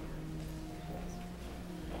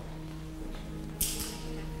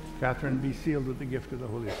 Catherine, be sealed with the gift of the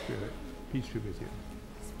Holy Spirit. Peace be with you.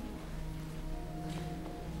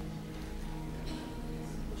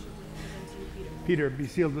 Peter, be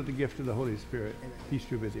sealed with the gift of the Holy Spirit. Peace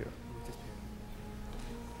be with you.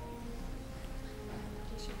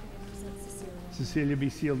 Cecilia, be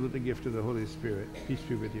sealed with the gift of the Holy Spirit. Peace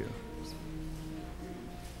be with you.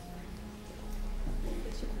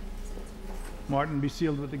 Martin, be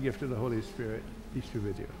sealed with the gift of the Holy Spirit. Peace be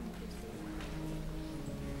with you.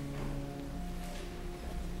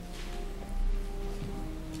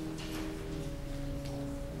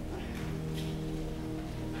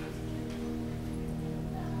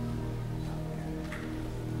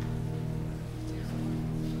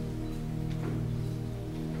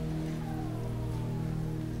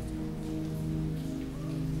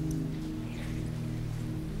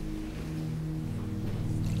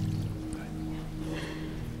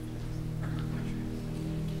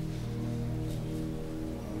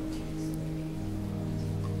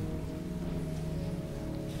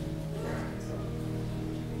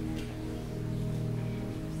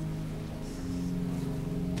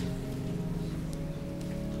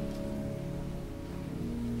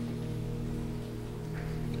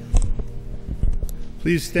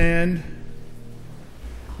 Please stand.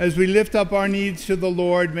 As we lift up our needs to the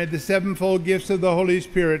Lord, may the sevenfold gifts of the Holy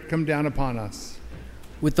Spirit come down upon us.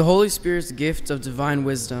 With the Holy Spirit's gift of divine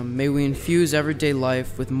wisdom, may we infuse everyday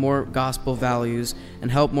life with more gospel values and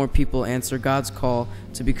help more people answer God's call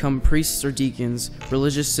to become priests or deacons,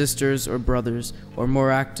 religious sisters or brothers, or more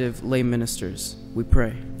active lay ministers. We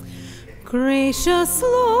pray. Gracious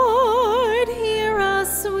Lord, hear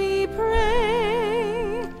us, we pray.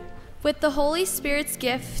 With the Holy Spirit's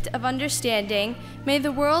gift of understanding, may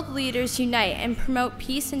the world leaders unite and promote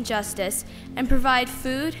peace and justice and provide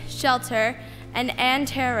food, shelter, and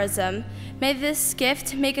terrorism. May this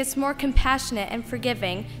gift make us more compassionate and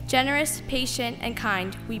forgiving, generous, patient, and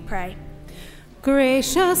kind, we pray.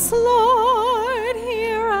 Gracious Lord,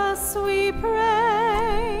 hear us, we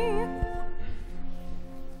pray.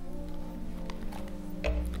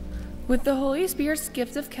 With the Holy Spirit's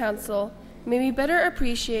gift of counsel, may we better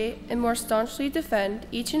appreciate and more staunchly defend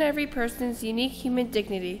each and every person's unique human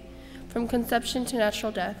dignity, from conception to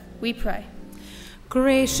natural death, we pray.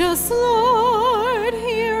 Gracious Lord,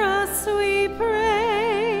 hear us, we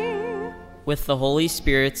pray. With the Holy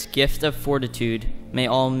Spirit's gift of fortitude, may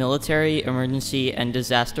all military, emergency, and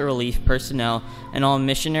disaster relief personnel and all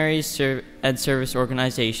missionaries and service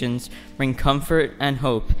organizations bring comfort and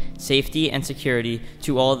hope, safety and security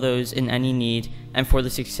to all those in any need, and for the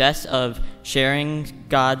success of Sharing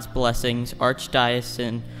God's Blessings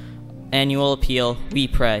Archdiocese Annual Appeal, we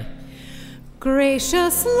pray.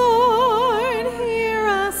 Gracious Lord, hear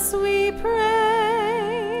us, we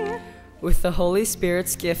pray. With the Holy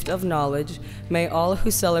Spirit's gift of knowledge, may all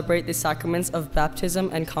who celebrate the sacraments of baptism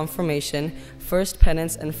and confirmation, First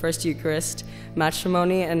Penance and First Eucharist,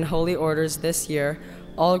 matrimony and holy orders this year,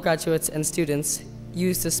 all graduates and students,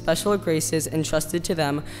 use the special graces entrusted to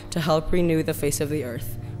them to help renew the face of the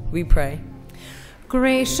earth. We pray.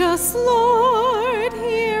 Gracious Lord,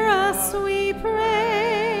 hear us, we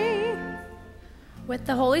pray. With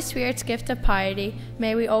the Holy Spirit's gift of piety,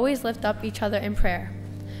 may we always lift up each other in prayer,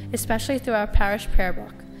 especially through our parish prayer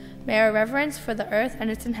book. May our reverence for the earth and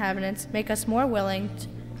its inhabitants make us more willing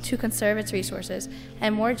to conserve its resources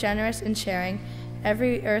and more generous in sharing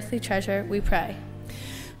every earthly treasure, we pray.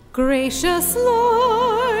 Gracious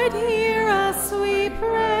Lord, hear us, we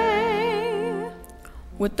pray.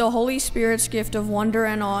 With the Holy Spirit's gift of wonder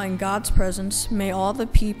and awe in God's presence, may all the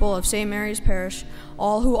people of St. Mary's Parish,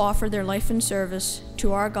 all who offer their life in service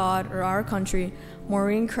to our God or our country,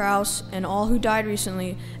 Maureen Krause, and all who died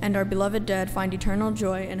recently, and our beloved dead, find eternal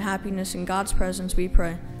joy and happiness in God's presence, we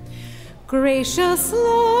pray. Gracious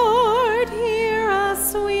Lord, hear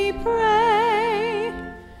us, we pray.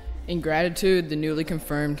 In gratitude, the newly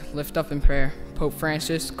confirmed lift up in prayer Pope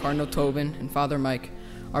Francis, Cardinal Tobin, and Father Mike,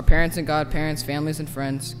 our parents and godparents, families and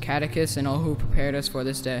friends, catechists, and all who prepared us for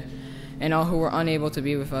this day, and all who were unable to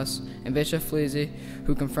be with us, and Bishop Flesey,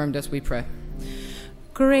 who confirmed us, we pray.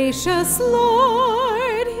 Gracious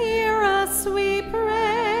Lord, hear us, we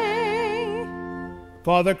pray.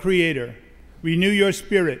 Father Creator, renew your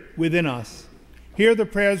Spirit within us. Hear the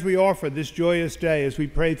prayers we offer this joyous day as we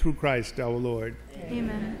pray through Christ our Lord.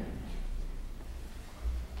 Amen.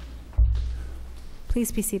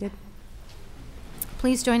 Please be seated.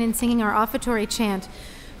 Please join in singing our offertory chant,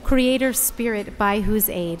 Creator Spirit, by whose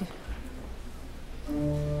aid.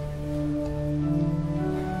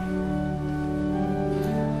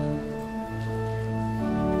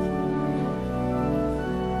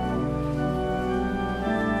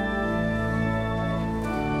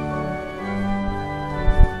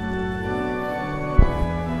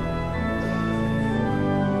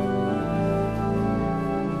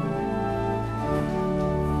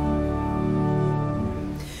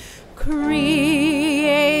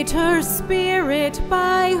 Creator Spirit,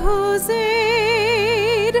 by whose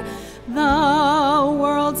aid the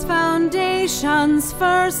world's foundations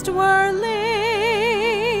first were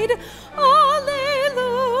laid.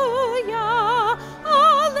 Alleluia,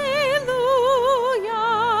 alleluia.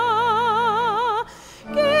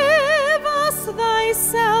 Give us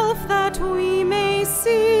thyself that we may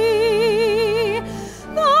see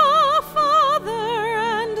the Father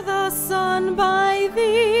and the Son by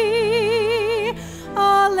thee.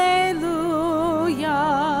 Alleluia,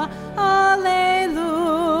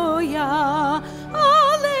 alleluia,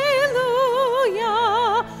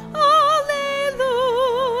 alleluia,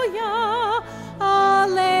 alleluia,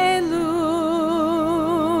 alleluia.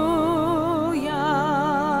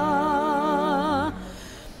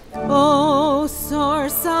 O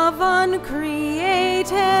source of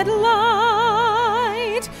uncreated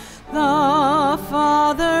light, the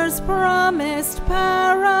Father's promised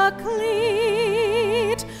Paraclete.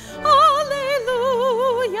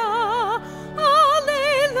 Alleluia, alleluia.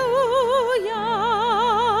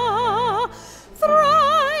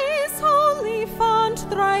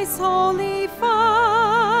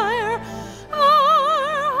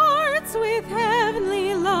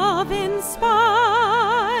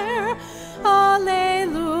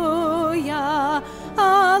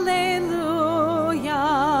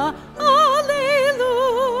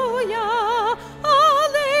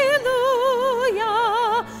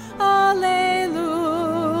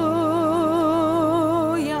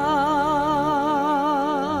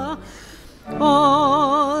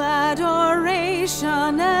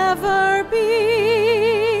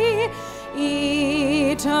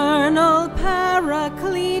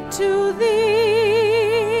 paraclete to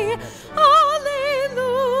thee.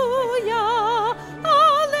 Alleluia,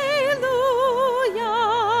 alleluia.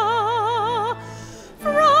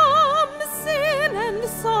 From sin and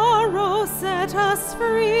sorrow set us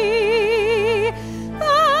free,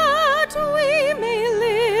 that we may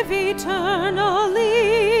live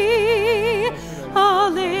eternally.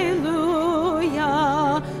 Alleluia,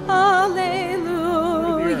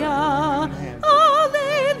 alleluia,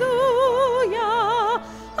 alleluia,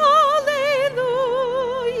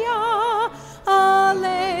 alleluia,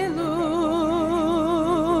 alleluia.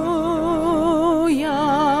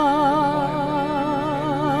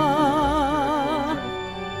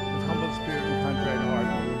 With humble spirit and contrite heart,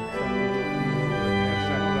 we will come to you, Lord, and have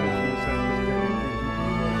sacrificed and set this day in pleasing to you, Lord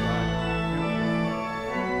God.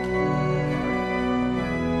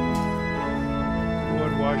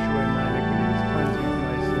 Lord, wash away my iniquities, cleanse me from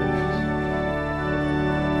my sins.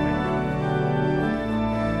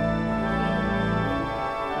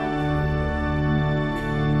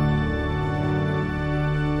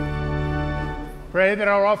 Pray that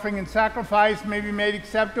our offering and sacrifice may be made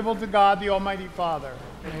acceptable to God, the Almighty Father.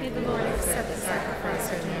 May the Lord accept the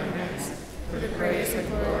sacrifice of your hands for the praise and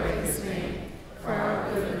glory of his name, for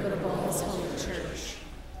our good and good of all his holy church.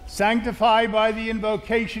 Sanctify by the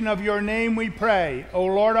invocation of your name, we pray, O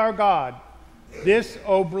Lord our God, this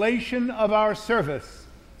oblation of our service,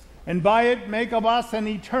 and by it make of us an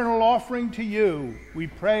eternal offering to you, we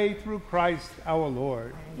pray through Christ our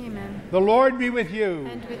Lord. Amen. The Lord be with you.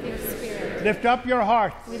 And with your spirit. Lift up your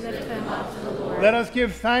hearts. We lift them up to the Lord. Let us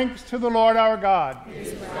give thanks to the Lord our God. It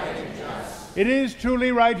is right and just. It is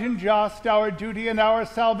truly right and just, our duty and our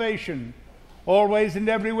salvation, always and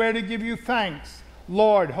everywhere to give you thanks,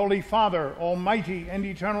 Lord, Holy Father, Almighty and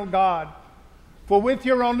eternal God. For with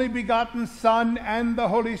your only begotten Son and the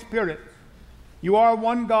Holy Spirit, you are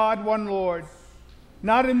one God, one Lord,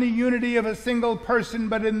 not in the unity of a single person,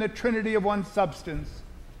 but in the Trinity of one substance.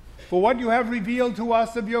 For what you have revealed to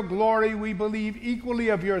us of your glory, we believe equally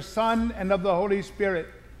of your Son and of the Holy Spirit,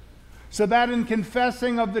 so that in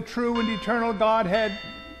confessing of the true and eternal Godhead,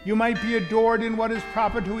 you might be adored in what is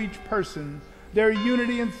proper to each person, their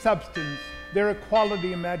unity and substance, their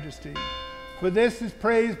equality and majesty. For this is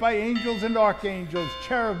praised by angels and archangels,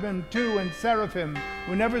 cherubim too and seraphim,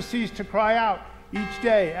 who never cease to cry out each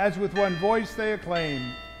day, as with one voice they acclaim.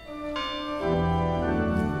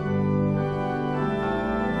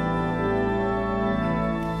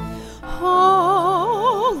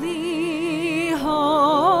 Holy,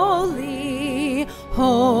 holy,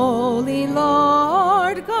 holy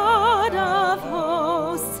Lord God of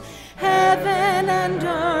hosts, heaven and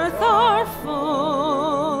earth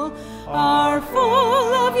are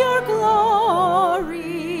full of your glory.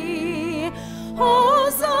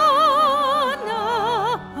 Hosanna,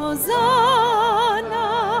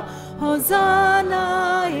 Hosanna,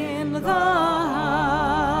 Hosanna in the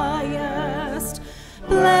highest.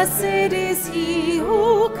 Blessed is he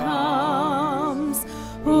who comes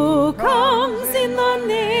in the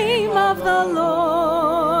name of the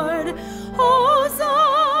Lord. Hosanna,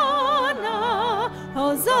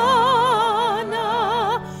 Hosanna,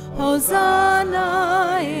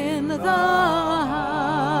 Hosanna in the highest.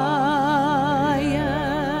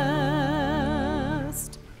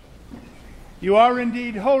 You are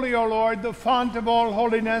indeed holy, O Lord, the font of all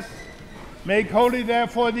holiness. Make holy,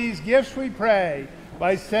 therefore, these gifts, we pray,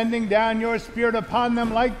 by sending down your Spirit upon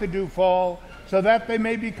them like the dewfall, so that they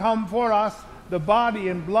may become for us the body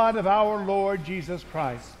and blood of our Lord Jesus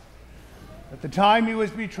Christ. At the time he was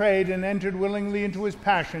betrayed and entered willingly into his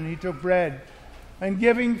passion, he took bread, and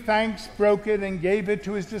giving thanks, broke it and gave it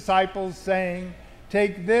to his disciples, saying,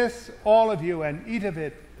 "Take this, all of you, and eat of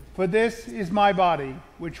it, for this is my body,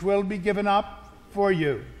 which will be given up for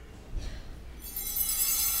you."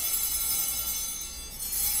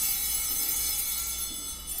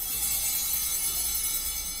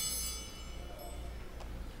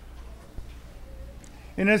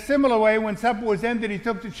 In a similar way, when supper was ended, he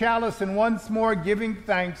took the chalice, and once more giving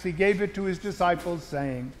thanks, he gave it to his disciples,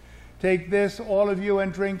 saying, "Take this, all of you,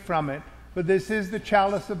 and drink from it, for this is the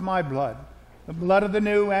chalice of my blood, the blood of the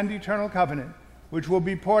new and eternal covenant, which will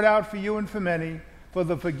be poured out for you and for many, for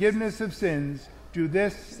the forgiveness of sins. Do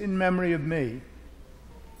this in memory of me."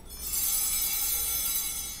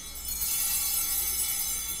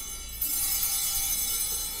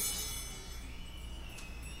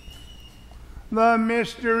 The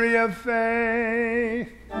mystery of faith.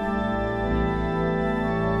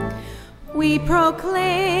 We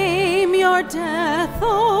proclaim your death,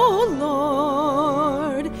 O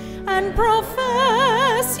Lord, and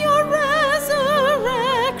profess your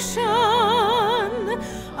resurrection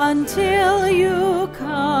until till you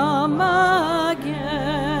come again.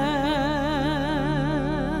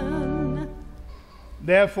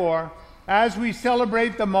 Therefore, as we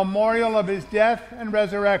celebrate the memorial of his death and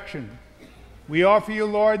resurrection, we offer you,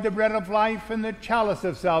 Lord, the bread of life and the chalice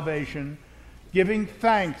of salvation, giving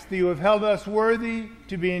thanks that you have held us worthy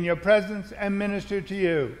to be in your presence and minister to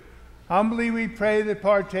you. Humbly we pray that,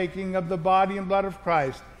 partaking of the body and blood of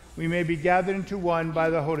Christ, we may be gathered into one by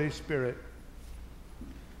the Holy Spirit.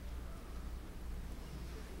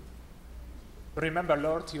 Remember,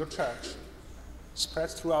 Lord, your church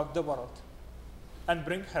spreads throughout the world, and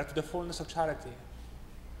bring her to the fullness of charity,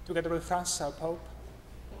 together with Francis, our Pope,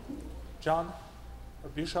 John, our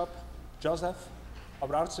Bishop, Joseph,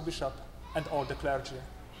 our Archbishop, and all the clergy.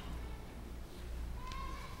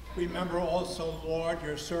 Remember also, Lord,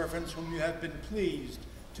 your servants whom you have been pleased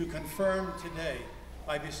to confirm today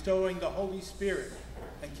by bestowing the Holy Spirit,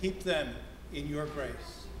 and keep them in your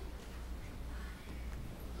grace.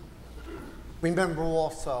 Remember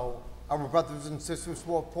also our brothers and sisters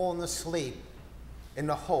who are fallen asleep in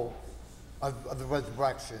the hope of the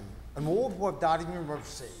resurrection, and all who have died in your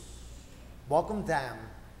mercy. Welcome them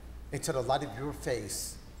into the light of your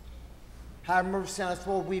face. Have mercy on us,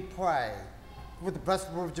 Lord, we pray, with the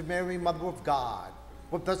Blessed Virgin Mary, Mother of God,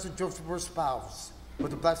 with Blessed Joseph, her spouse,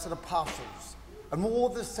 with the blessed apostles, and all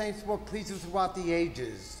the saints who are pleased throughout the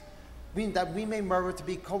ages, that we may merit to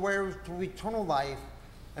be co-heirs to eternal life,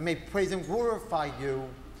 and may praise and glorify you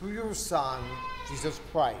through your Son, Jesus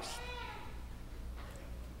Christ.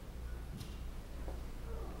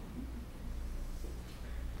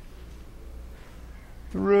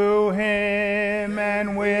 Through him,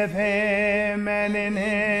 and with him, and in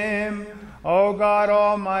him, O God,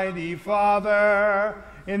 Almighty Father,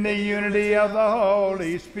 in the unity of the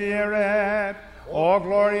Holy Spirit, all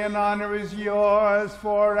glory and honor is yours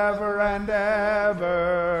forever and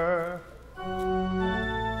ever.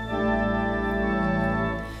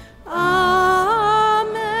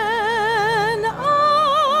 Amen,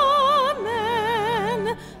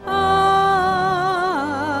 amen, amen.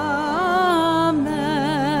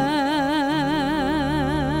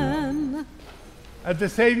 At the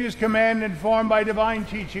Savior's command, informed by divine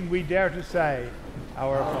teaching, we dare to say,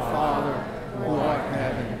 Our Father, who art in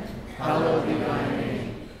heaven, hallowed be thy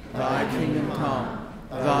name. Thy kingdom come,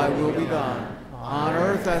 thy will be done, on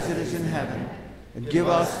earth as it is in heaven. And give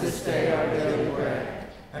us this day our daily bread,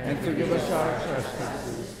 and forgive us our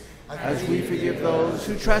trespasses, as we forgive those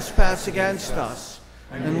who trespass against us.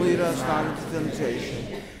 And lead us not into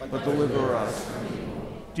temptation, but deliver us from evil.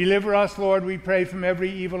 Deliver us, Lord, we pray, from every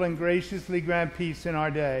evil, and graciously grant peace in our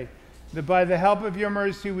day, that by the help of your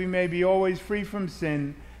mercy we may be always free from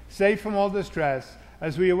sin, safe from all distress,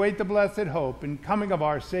 as we await the blessed hope and coming of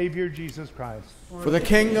our Savior, Jesus Christ. For the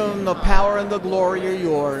kingdom, the power, and the glory are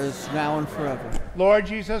yours, now and forever. Lord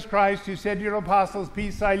Jesus Christ, who said to your apostles,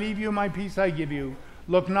 Peace I leave you, my peace I give you,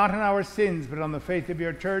 look not on our sins, but on the faith of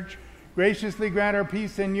your church. Graciously grant our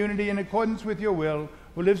peace and unity in accordance with your will,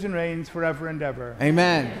 who lives and reigns forever and ever.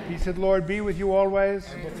 Amen. Peace of the Lord be with you always.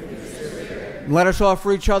 Let us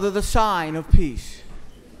offer each other the sign of peace.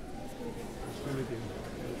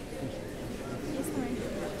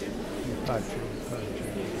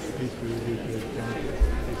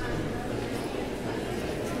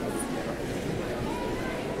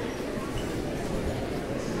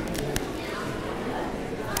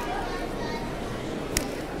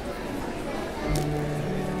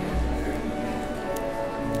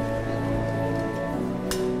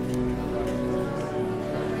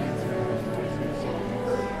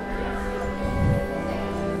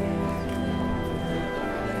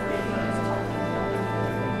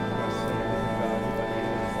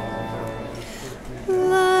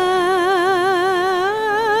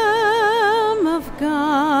 Lamb of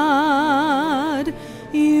God,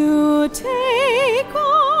 you take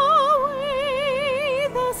away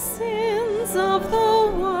the sins of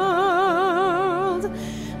the world.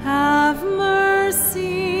 Have mercy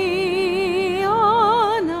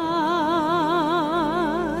on us.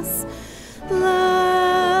 Lamb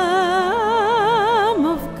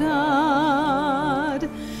of God,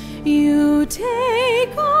 you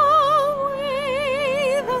take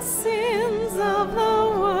away the sins of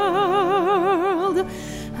the world.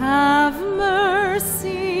 Have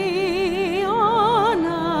mercy on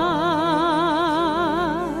us.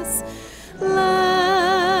 Lamb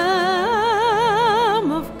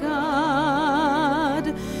of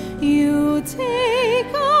God, you take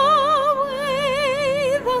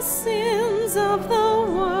away the sins of the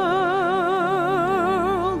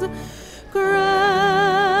world. Grant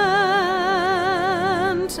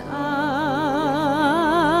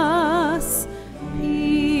us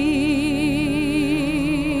peace.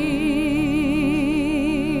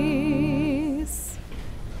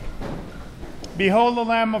 Behold the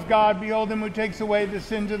Lamb of God, behold him who takes away the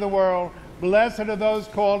sins of the world. Blessed are those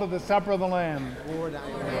called to the supper of the Lamb. Lord, I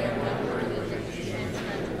am.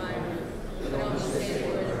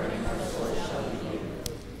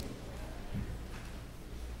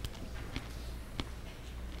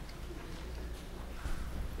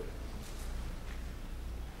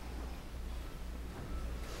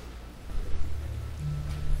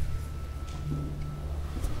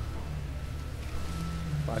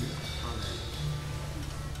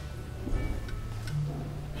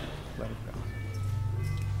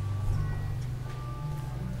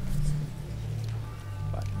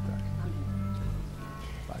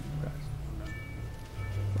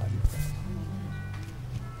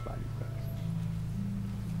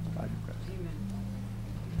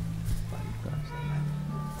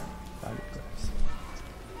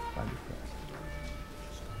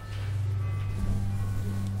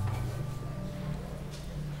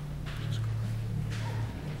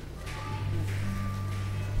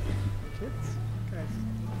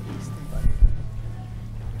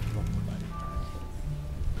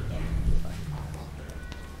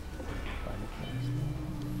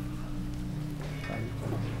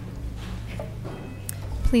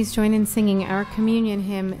 Please join in singing our communion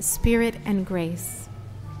hymn, Spirit and Grace.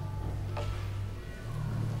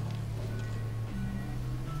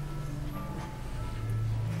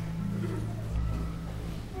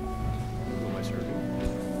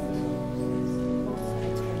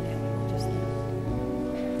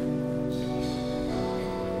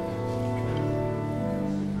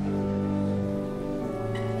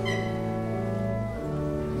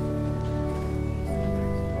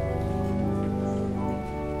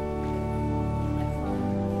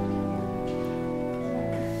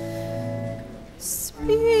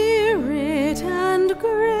 Spirit and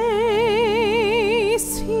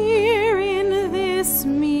grace, here in this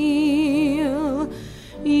meal,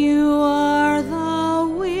 you are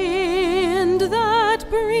the wind that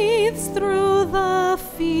breathes through the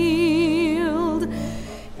field.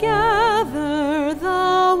 Gather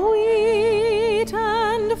the wheat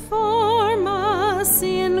and form us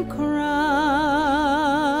in Christ.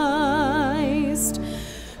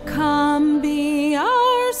 Come be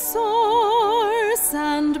our source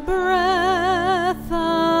and breath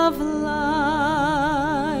of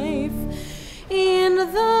life. In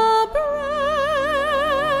the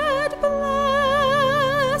bread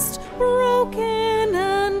blessed, broken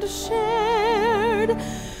and shared,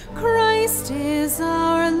 Christ is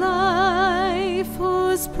our life,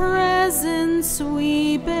 whose presence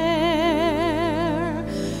we bear.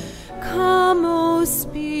 Come, O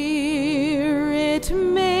Spirit,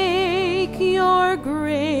 make your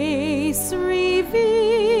grace revealed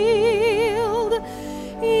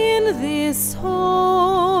in this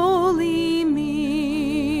holy meal.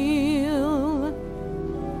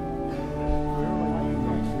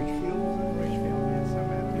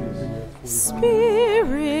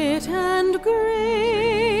 Spirit and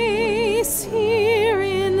grace, here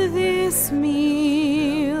in this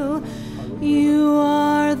meal, you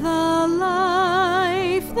are the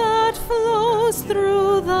life that flows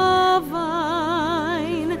through the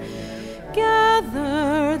vine.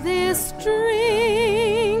 Gather this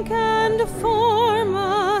drink and form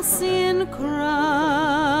us in Christ.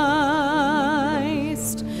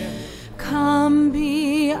 Come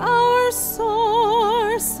be our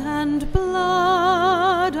source and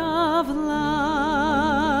blood of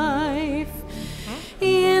life.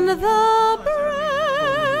 In the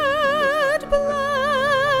bread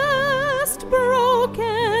blessed,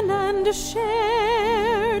 broken and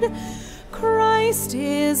shared, Christ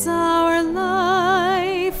is our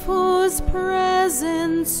life, whose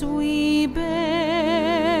presence we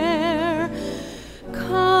bear.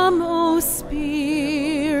 Come, O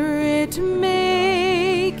Spirit,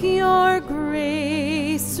 make your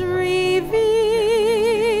grace revealed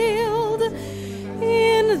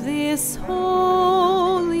in this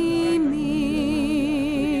holy meal.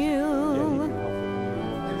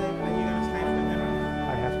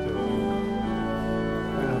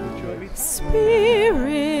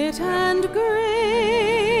 Spirit and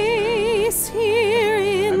grace, here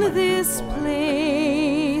in this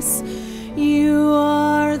place, you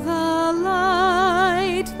are the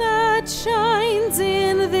light that shines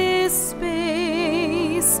in this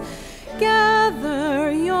space.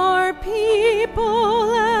 Gather your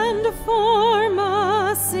people and form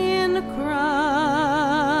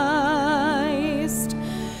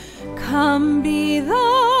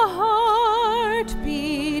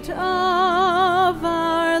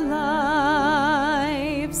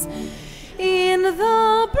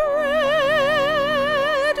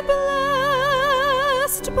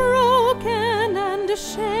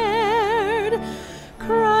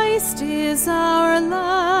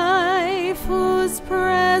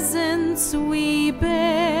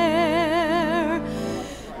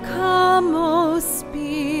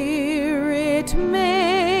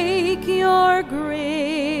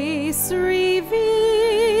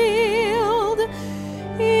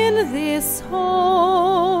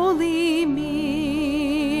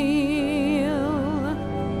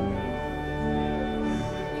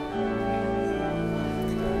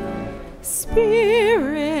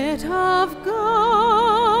Spirit of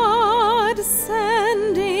God,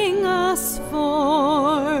 sending us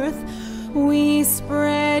forth, we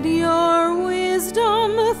spread your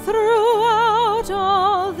wisdom throughout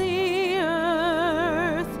all the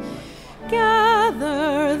earth.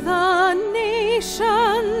 Gather the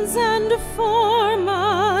nations and form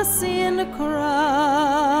us in Christ.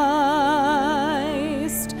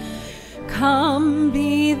 Come,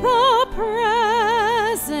 be the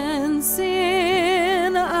presence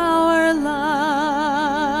in our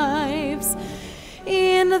lives,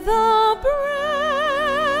 in the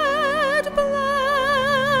bread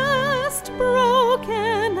blessed,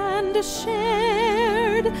 broken, and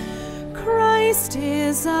shared. Christ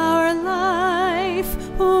is our life,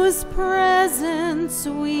 whose presence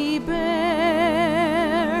we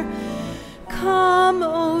bear. Come,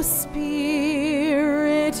 O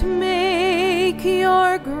Spirit, make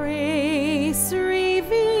your grace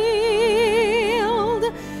revealed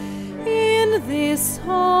in this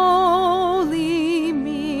holy meal.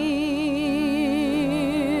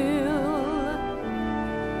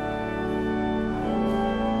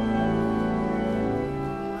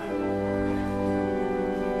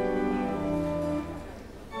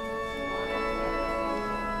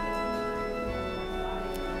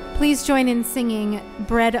 Please join in singing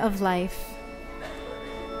Bread of Life.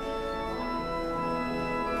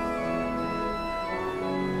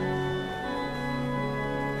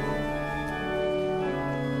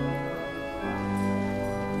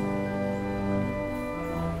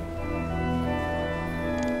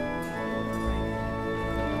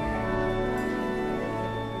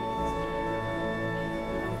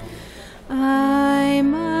 I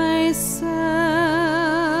myself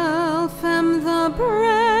am the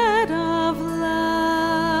bread of life.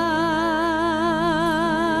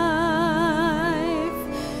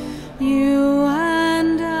 You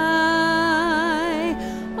and I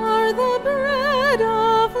are the bread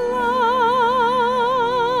of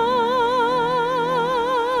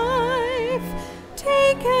life,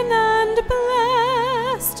 taken and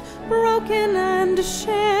blessed, broken and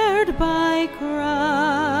shared by Christ,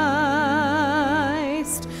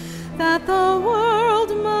 that the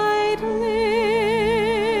world might live.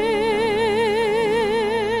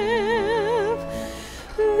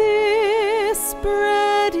 This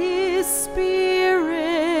bread is Spirit,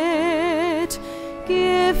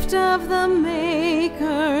 gift of the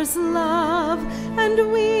Maker's love,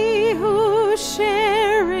 and we who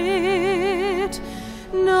share it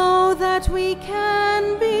know that we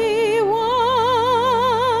can be one,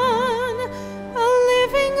 a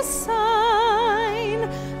living sign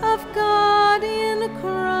of God in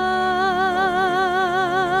Christ.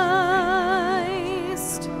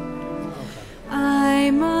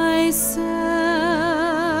 I myself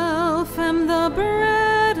am the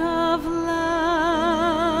bread of life.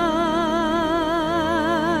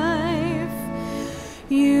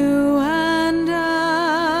 You and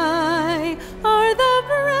I are the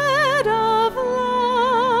bread of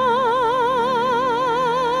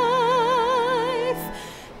life,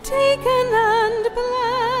 taken and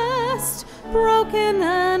blessed, broken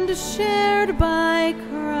and shared by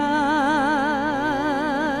Christ,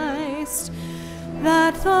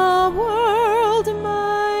 that the world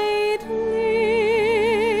might live.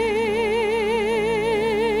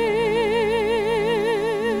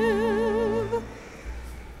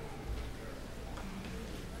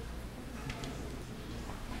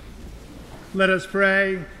 Let us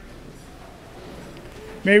pray.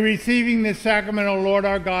 May receiving this sacrament, O Lord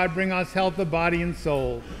our God, bring us health of body and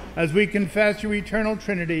soul, as we confess your eternal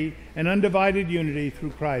Trinity and undivided unity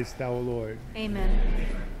through Christ our Lord. Amen.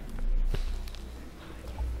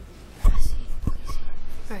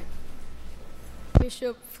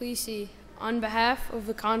 Bishop Flesey, on behalf of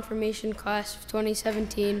the confirmation class of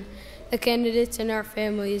 2017, the candidates and our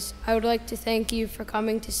families, I would like to thank you for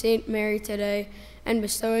coming to St. Mary today and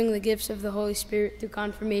bestowing the gifts of the Holy Spirit through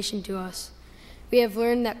confirmation to us. We have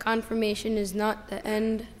learned that confirmation is not the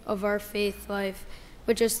end of our faith life,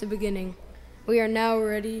 but just the beginning. We are now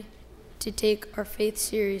ready to take our faith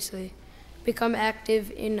seriously, become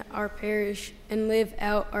active in our parish, and live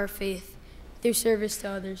out our faith through service to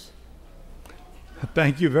others.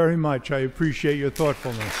 Thank you very much. I appreciate your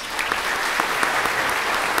thoughtfulness.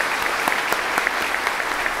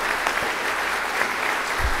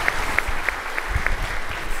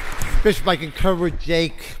 Bishop, I concur with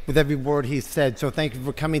Jake with every word he said, so thank you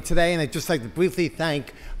for coming today. And I'd just like to briefly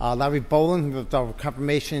thank Larry Boland, who was our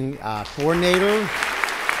confirmation coordinator.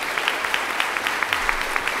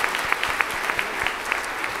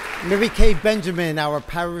 Mary Kay Benjamin, our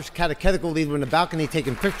parish catechetical leader in the balcony,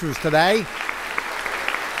 taking pictures today.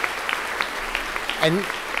 And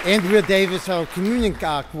Andrea Davis, our communion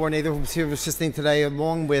coordinator, who's here assisting today,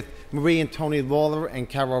 along with Marie and Tony Lawler and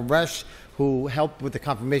Carol Resch, who helped with the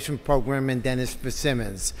confirmation program, and Dennis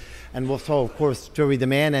Fitzsimmons. And also, of course, Joey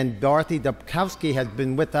DeMann and Dorothy Dubkowski has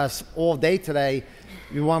been with us all day today.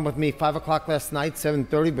 You were on with me 5 o'clock last night,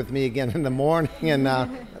 7:30 with me again in the morning, and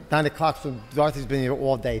 9 o'clock, so Dorothy's been here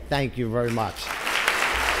all day. Thank you very much.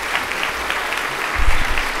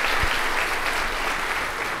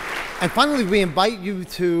 And finally, we invite you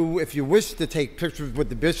to, if you wish to take pictures with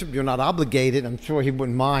the bishop, you're not obligated. I'm sure he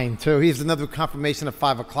wouldn't mind. So here's another confirmation at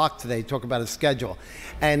 5 o'clock today, talk about his schedule.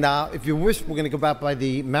 And if you wish, we're going to go back by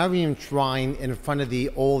the Marian Shrine in front of the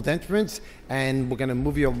old entrance, and we're going to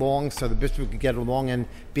move you along so the bishop can get along and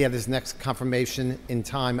be at his next confirmation in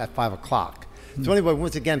time at 5 o'clock. So anyway,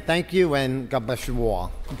 once again, thank you, and God bless you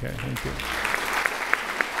all. Okay, thank you.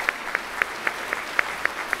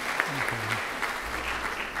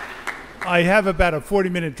 I have about a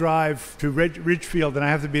 40-minute drive to Ridgefield, and I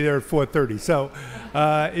have to be there at 4:30. So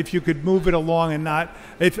if you could move it along and not...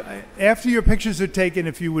 after your pictures are taken,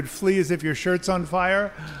 if you would flee as if your shirt's on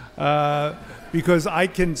fire, because I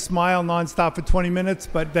can smile nonstop for 20 minutes,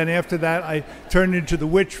 but then after that, I turn into the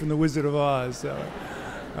witch from The Wizard of Oz. So,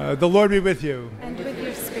 the Lord be with you. And with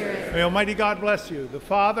your spirit. May Almighty God bless you, the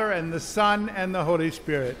Father, and the Son, and the Holy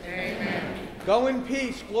Spirit. Amen. Go in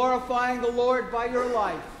peace, glorifying the Lord by your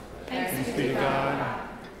life. Thanks be to God.